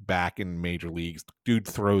game back in major leagues. Dude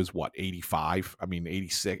throws 85? I mean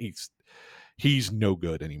 86. He's no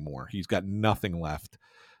good anymore. He's got nothing left.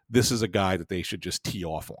 This is a guy that they should just tee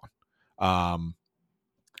off on.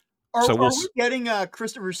 Are we getting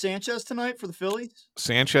Christopher Sanchez tonight for the Phillies?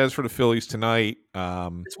 Sanchez for the Phillies tonight.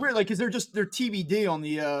 It's weird, like, because they're TBD on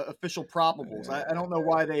the official probables. I don't know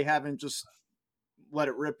why they haven't just let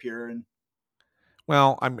it rip here. And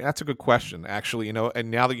well, I mean that's a good question, actually.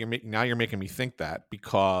 And now that you're making me think that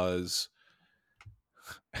because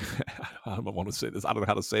I don't want to say this. I don't know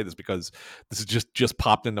how to say this because this is just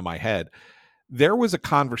popped into my head. There was a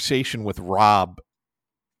conversation with Rob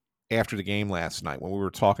after the game last night when we were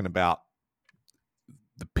talking about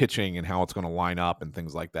the pitching and how it's going to line up and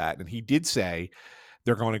things like that. And he did say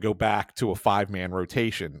they're going to go back to a 5-man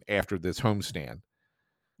rotation after this homestand.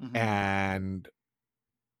 Mm-hmm. And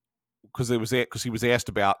because he was asked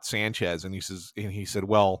about Sanchez and he said,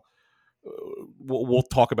 well, we'll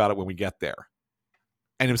talk about it when we get there.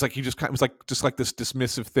 And it was like he just kind of was like just like this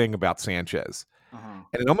dismissive thing about Sanchez. And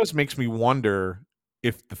it almost makes me wonder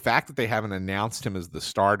if the fact that they haven't announced him as the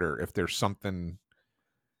starter, if there's something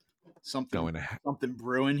brewing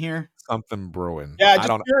here. Something brewing. Yeah,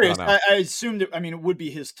 just curious. I assumed it would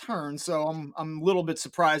be his turn, so I'm a little bit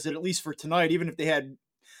surprised that at least for tonight, even if they had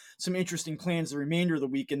some interesting plans the remainder of the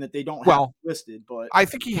weekend that they don't have listed. But I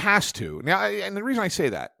think he has to. Now, and the reason I say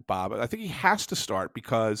that, Bob, I think he has to start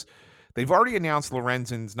because they've already announced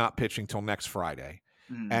Lorenzen's not pitching till next Friday,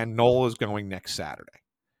 and Nola is going next Saturday.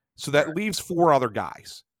 So that leaves 4 other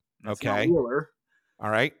guys. That's not Wheeler. All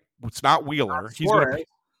right. It's not Wheeler.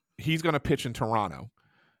 He's going to pitch in Toronto.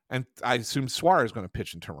 And I assume Suarez is going to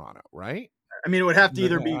pitch in Toronto, right? I mean, it would have to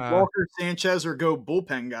either be Walker, Sanchez, or go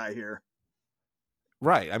bullpen guy here.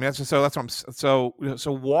 Right. I mean, that's what I'm. So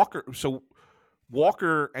Walker. So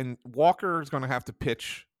Walker is going to have to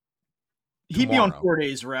pitch. He'd be on 4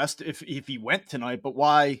 days rest if he went tonight. But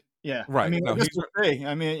why? Yeah. Right. I mean, no, he's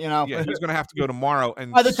going to have to go tomorrow.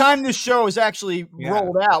 And by the time this show is actually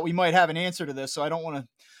rolled out, we might have an answer to this. So I don't want to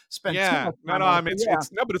spend too much time on it.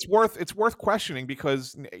 But it's worth questioning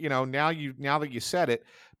because now that you said it,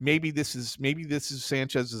 maybe this is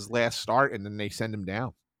Sanchez's last start, and then they send him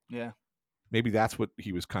down. Yeah. Maybe that's what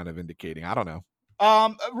he was kind of indicating. I don't know.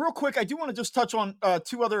 Real quick, I do want to just touch on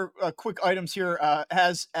 2 other quick items here.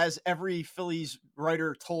 As every Phillies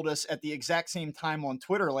writer told us at the exact same time on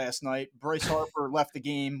Twitter last night, Bryce Harper left the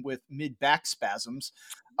game with mid-back spasms.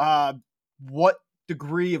 What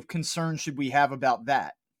degree of concern should we have about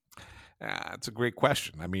that? It's a great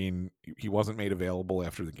question. I mean, he wasn't made available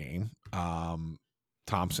after the game.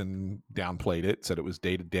 Thompson downplayed it, said it was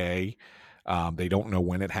day to day. They don't know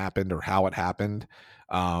when it happened or how it happened.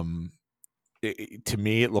 To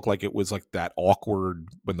me, it looked like it was like that awkward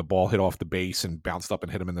when the ball hit off the base and bounced up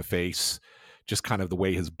and hit him in the face, just kind of the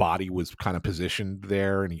way his body was kind of positioned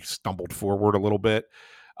there, and he stumbled forward a little bit.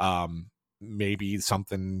 Maybe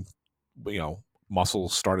something,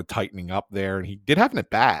 muscles started tightening up there, and he did have an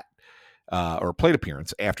at bat or a plate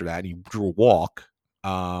appearance after that, and he drew a walk,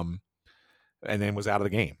 and then was out of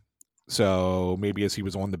the game. So maybe as he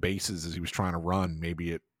was on the bases, as he was trying to run,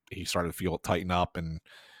 maybe he started to feel it tighten up, and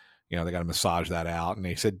they got to massage that out. And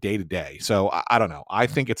they said day to day. So I don't know. I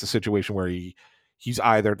think it's a situation where he's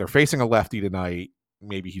either they're facing a lefty tonight,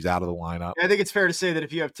 maybe he's out of the lineup. I think it's fair to say that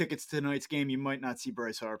if you have tickets to tonight's game, you might not see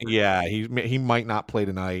Bryce Harper. Yeah, he might not play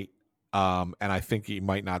tonight, and I think he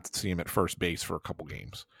might not see him at first base for a couple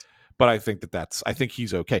games. But I think I think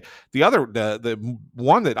he's okay. The other, the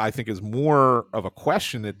one that I think is more of a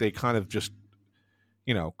question that they kind of just,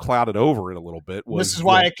 clouded over it a little bit was. This is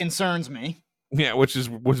why it concerns me. Yeah, which was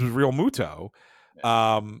Real Muto.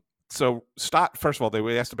 So Stott, first of all,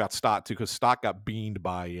 they asked about Stott too, because Stott got beamed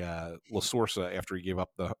by La Sorsa after he gave up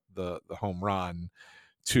the home run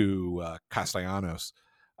to Castellanos.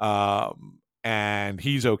 And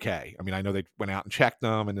he's okay. I mean, I know they went out and checked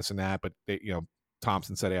him and this and that, but they,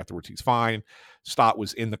 Thompson said afterwards he's fine. Stott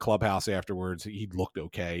was in the clubhouse afterwards. He looked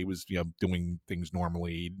okay. He was, doing things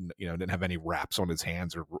normally. Didn't have any wraps on his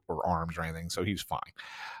hands or arms or anything, so he's fine.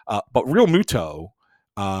 But Real Muto,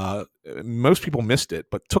 most people missed it,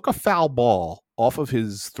 but took a foul ball off of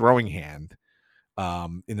his throwing hand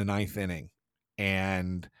in the 9th inning,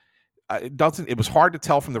 and it was hard to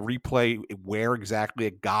tell from the replay where exactly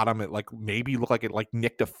it got him. It maybe looked like it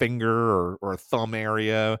nicked a finger or a thumb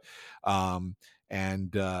area.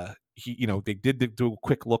 And he, they did do a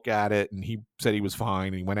quick look at it, and he said he was fine.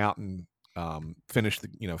 And he went out and finished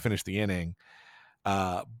the inning.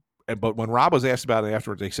 But when Rob was asked about it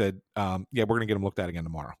afterwards, they said, "Yeah, we're going to get him looked at again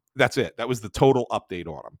tomorrow." That's it. That was the total update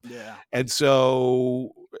on him. Yeah. And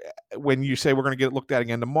so when you say we're going to get it looked at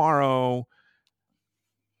again tomorrow,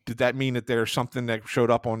 did that mean that there's something that showed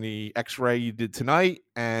up on the X-ray you did tonight,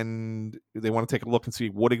 and they want to take a look and see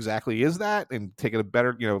what exactly is that, and take a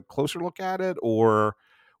better, closer look at it, or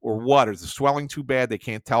what? Is the swelling too bad? They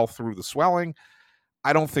can't tell through the swelling.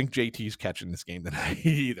 I don't think JT's catching this game tonight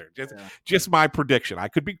either. Just my prediction. I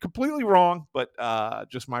could be completely wrong, but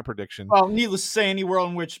just my prediction. Well, needless to say, any world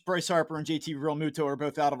in which Bryce Harper and JT Realmuto are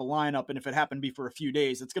both out of a lineup, and if it happened to be for a few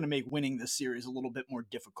days, it's going to make winning this series a little bit more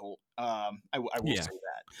difficult. I will say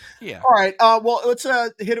that. Yeah. All right. Well, let's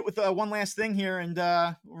hit it with one last thing here and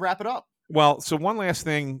wrap it up. Well, so one last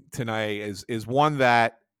thing tonight is one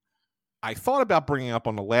that I thought about bringing up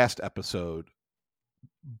on the last episode,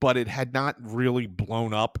 but it had not really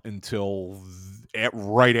blown up until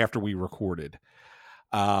right after we recorded.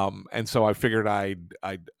 And so I figured I'd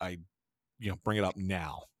bring it up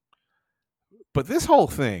now. But this whole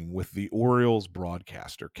thing with the Orioles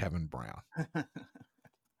broadcaster, Kevin Brown,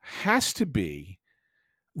 has to be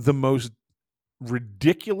the most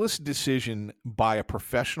ridiculous decision by a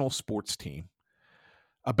professional sports team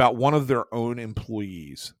about one of their own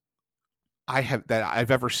employees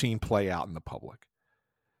I've ever seen play out in the public.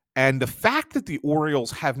 And the fact that the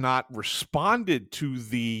Orioles have not responded to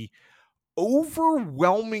the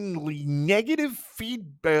overwhelmingly negative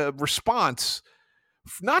response,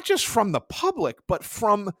 not just from the public, but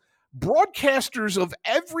from broadcasters of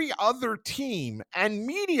every other team and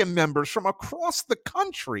media members from across the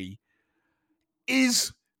country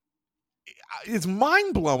is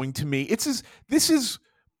mind-blowing to me. This is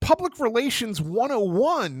public relations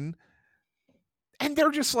 101, and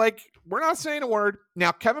they're just like, we're not saying a word.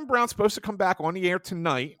 Now, Kevin Brown's supposed to come back on the air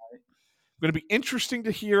tonight. Going to be interesting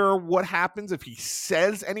to hear what happens if he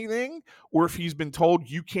says anything or if he's been told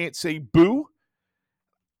you can't say boo.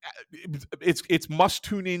 It's must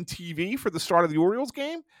tune in TV for the start of the Orioles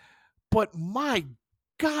game. But my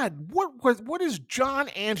God, what is John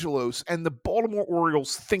Angelos and the Baltimore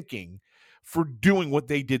Orioles thinking for doing what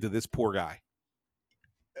they did to this poor guy?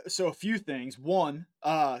 So a few things. One,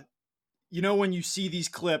 when you see these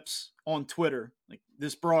clips on Twitter, like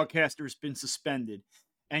this broadcaster has been suspended,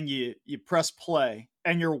 and you press play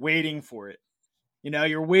and you're waiting for it.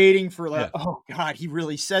 You're waiting for oh God, he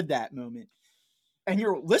really said that moment. And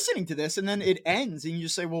you're listening to this, and then it ends, and you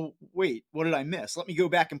just say, well, wait, what did I miss? Let me go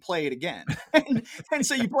back and play it again. and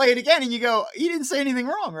so you play it again, and you go, he didn't say anything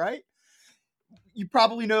wrong, right? You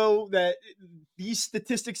probably know that these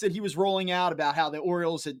statistics that he was rolling out about how the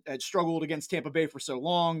Orioles had struggled against Tampa Bay for so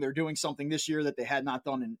long, they're doing something this year that they had not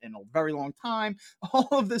done in a very long time. All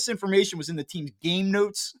of this information was in the team's game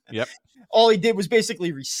notes. Yep. All he did was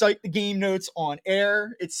basically recite the game notes on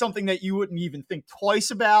air. It's something that you wouldn't even think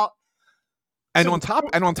twice about. And on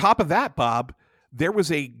top of that, Bob, there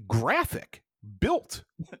was a graphic built.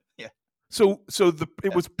 Yeah. So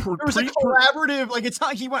it was there was a collaborative, like it's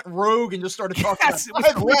not he went rogue and just started talking. Yes,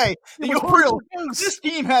 by the way, the Orioles, this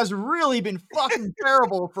team has really been fucking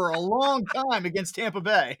terrible for a long time against Tampa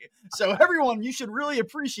Bay. So everyone, you should really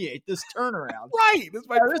appreciate this turnaround. Right, that's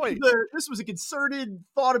my point. This was a concerted,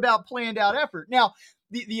 thought about, planned out effort. Now,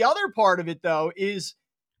 the other part of it though is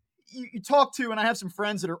you talk to, and I have some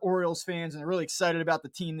friends that are Orioles fans and they're really excited about the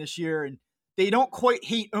team this year, and they don't quite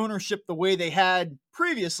hate ownership the way they had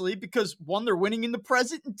previously because, one, they're winning in the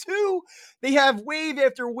present, and two, they have wave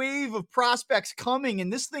after wave of prospects coming,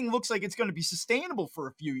 and this thing looks like it's going to be sustainable for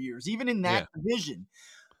a few years, even in that division.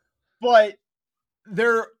 But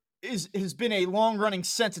there has been a long-running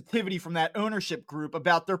sensitivity from that ownership group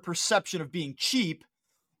about their perception of being cheap,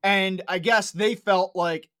 and I guess they felt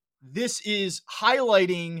like this is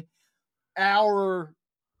highlighting our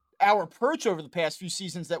approach over the past few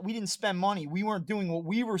seasons, that we didn't spend money. We weren't doing what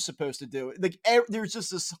we were supposed to do. Like there's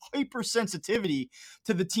just this hypersensitivity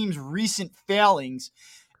to the team's recent failings.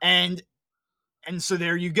 And so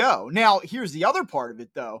there you go. Now, here's the other part of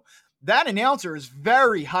it though. That announcer is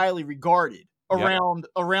very highly regarded around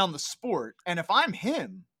the sport. And if I'm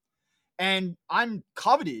him and I'm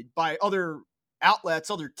coveted by other outlets,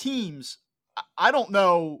 other teams, I don't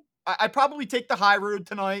know. I probably take the high road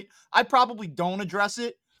tonight. I probably don't address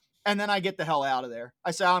it. And then I get the hell out of there.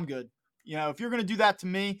 I say, I'm good. If you're going to do that to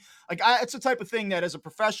me, it's the type of thing that as a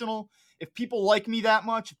professional, if people like me that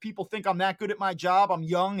much, if people think I'm that good at my job, I'm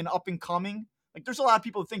young and up and coming. Like there's a lot of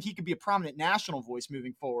people that think he could be a prominent national voice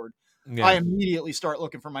moving forward. Yeah. I immediately start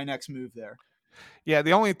looking for my next move there. Yeah.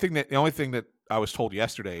 The only thing that I was told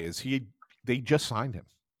yesterday is they just signed him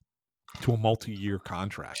to a multi-year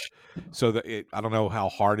contract. So that I don't know how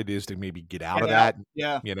hard it is to maybe get out of that.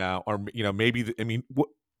 Yeah. Or maybe,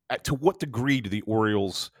 to what degree do the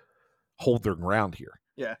Orioles hold their ground here?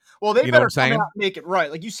 Yeah. Well, they better come out and make it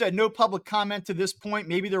right. Like you said, no public comment to this point.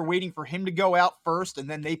 Maybe they're waiting for him to go out first and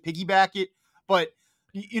then they piggyback it. But,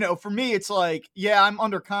 for me, it's like, yeah, I'm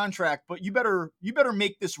under contract, but you better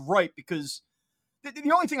make this right, because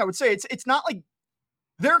the only thing I would say, it's not like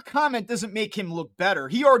their comment doesn't make him look better.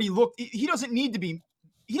 He already looked, he doesn't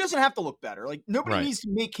have to look better. Like nobody needs to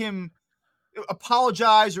make him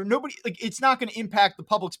apologize, or nobody, like it's not going to impact the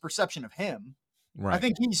public's perception of him. Right. I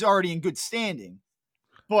think he's already in good standing,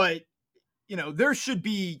 but there should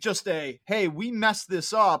be just hey, we messed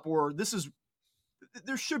this up, or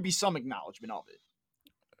there should be some acknowledgement of it.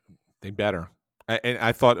 They better. And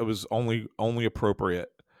I thought it was only appropriate.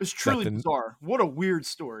 It was truly bizarre. What a weird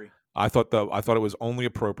story. I thought it was only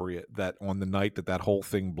appropriate that on the night that whole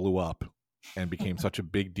thing blew up and became such a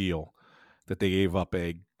big deal, that they gave up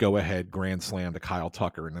a go-ahead grand slam to Kyle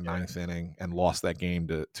Tucker in the ninth inning and lost that game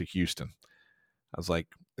to Houston. I was like,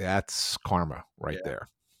 that's karma there.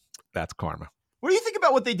 That's karma. What do you think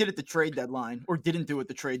about what they did at the trade deadline, or didn't do at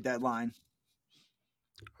the trade deadline?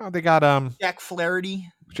 Oh, they got Jack Flaherty.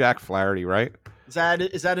 Jack Flaherty, right?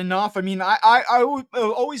 Is that enough? I mean,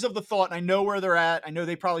 always of the thought, and I know where they're at. I know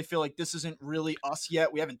they probably feel like this isn't really us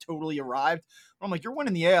yet. We haven't totally arrived. But I'm like, you're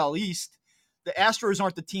winning the AL East. The Astros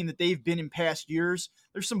aren't the team that they've been in past years.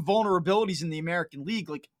 There's some vulnerabilities in the American League.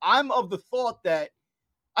 Like, I'm of the thought that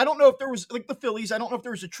I don't know if there was, like the Phillies, I don't know if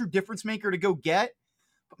there was a true difference maker to go get.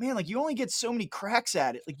 But man, like, you only get so many cracks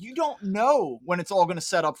at it. Like, you don't know when it's all going to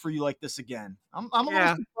set up for you like this again. I'm a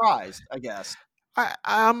little surprised, I guess.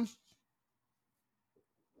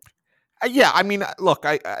 Yeah, I mean, look,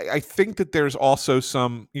 I think that there's also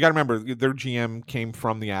some. You got to remember, their GM came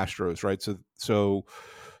from the Astros, right? So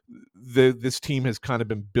this team has kind of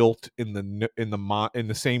been built in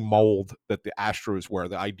the same mold that the Astros were.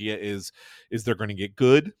 The idea is they're going to get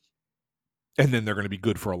good, and then they're going to be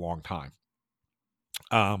good for a long time.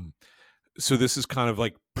 So this is kind of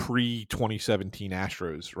like pre-2017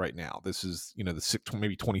 Astros right now. This is,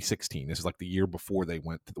 maybe 2016. This is like the year before they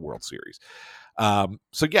went to the World Series.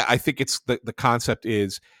 So yeah, I think it's the concept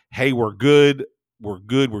is, hey, we're good,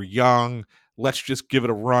 we're young. Let's just give it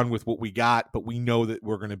a run with what we got, but we know that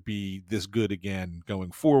we're going to be this good again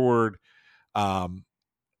going forward.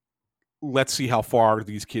 Let's see how far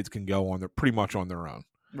these kids can go on. They're pretty much on their own.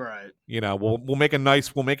 Right. We'll make an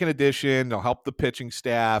addition. They'll help the pitching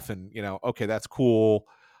staff, and okay, that's cool.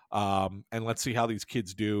 And let's see how these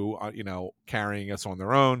kids do. Carrying us on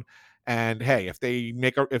their own. And hey, if they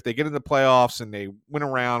get in the playoffs and they win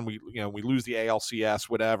around, we lose the ALCS,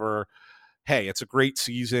 whatever. Hey, it's a great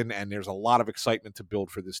season, and there's a lot of excitement to build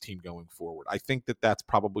for this team going forward. I think that that's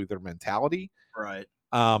probably their mentality. Right.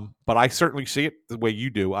 But I certainly see it the way you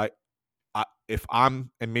do. If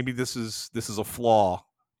I'm, and maybe this is a flaw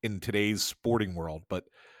in today's sporting world, but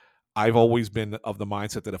I've always been of the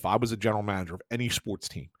mindset that if I was a general manager of any sports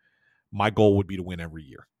team, my goal would be to win every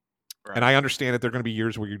year. Right. And I understand that there are going to be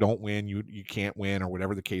years where you don't win, you can't win, or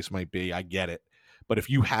whatever the case might be. I get it. But if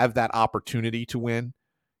you have that opportunity to win,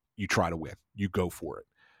 you try to win. You go for it.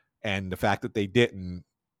 And the fact that they didn't,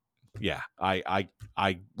 yeah, I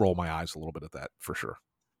roll my eyes a little bit at that for sure.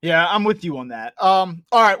 Yeah, I'm with you on that. All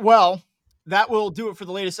right, well, that will do it for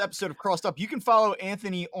the latest episode of Crossed Up. You can follow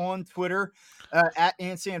Anthony on Twitter at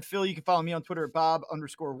AnsanPhilly. You can follow me on Twitter at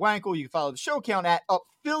Bob_Wankel. You can follow the show account at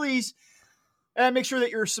UpPhillies. And make sure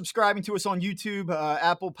that you're subscribing to us on YouTube,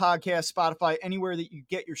 Apple Podcasts, Spotify, anywhere that you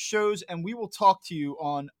get your shows. And we will talk to you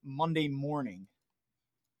on Monday morning.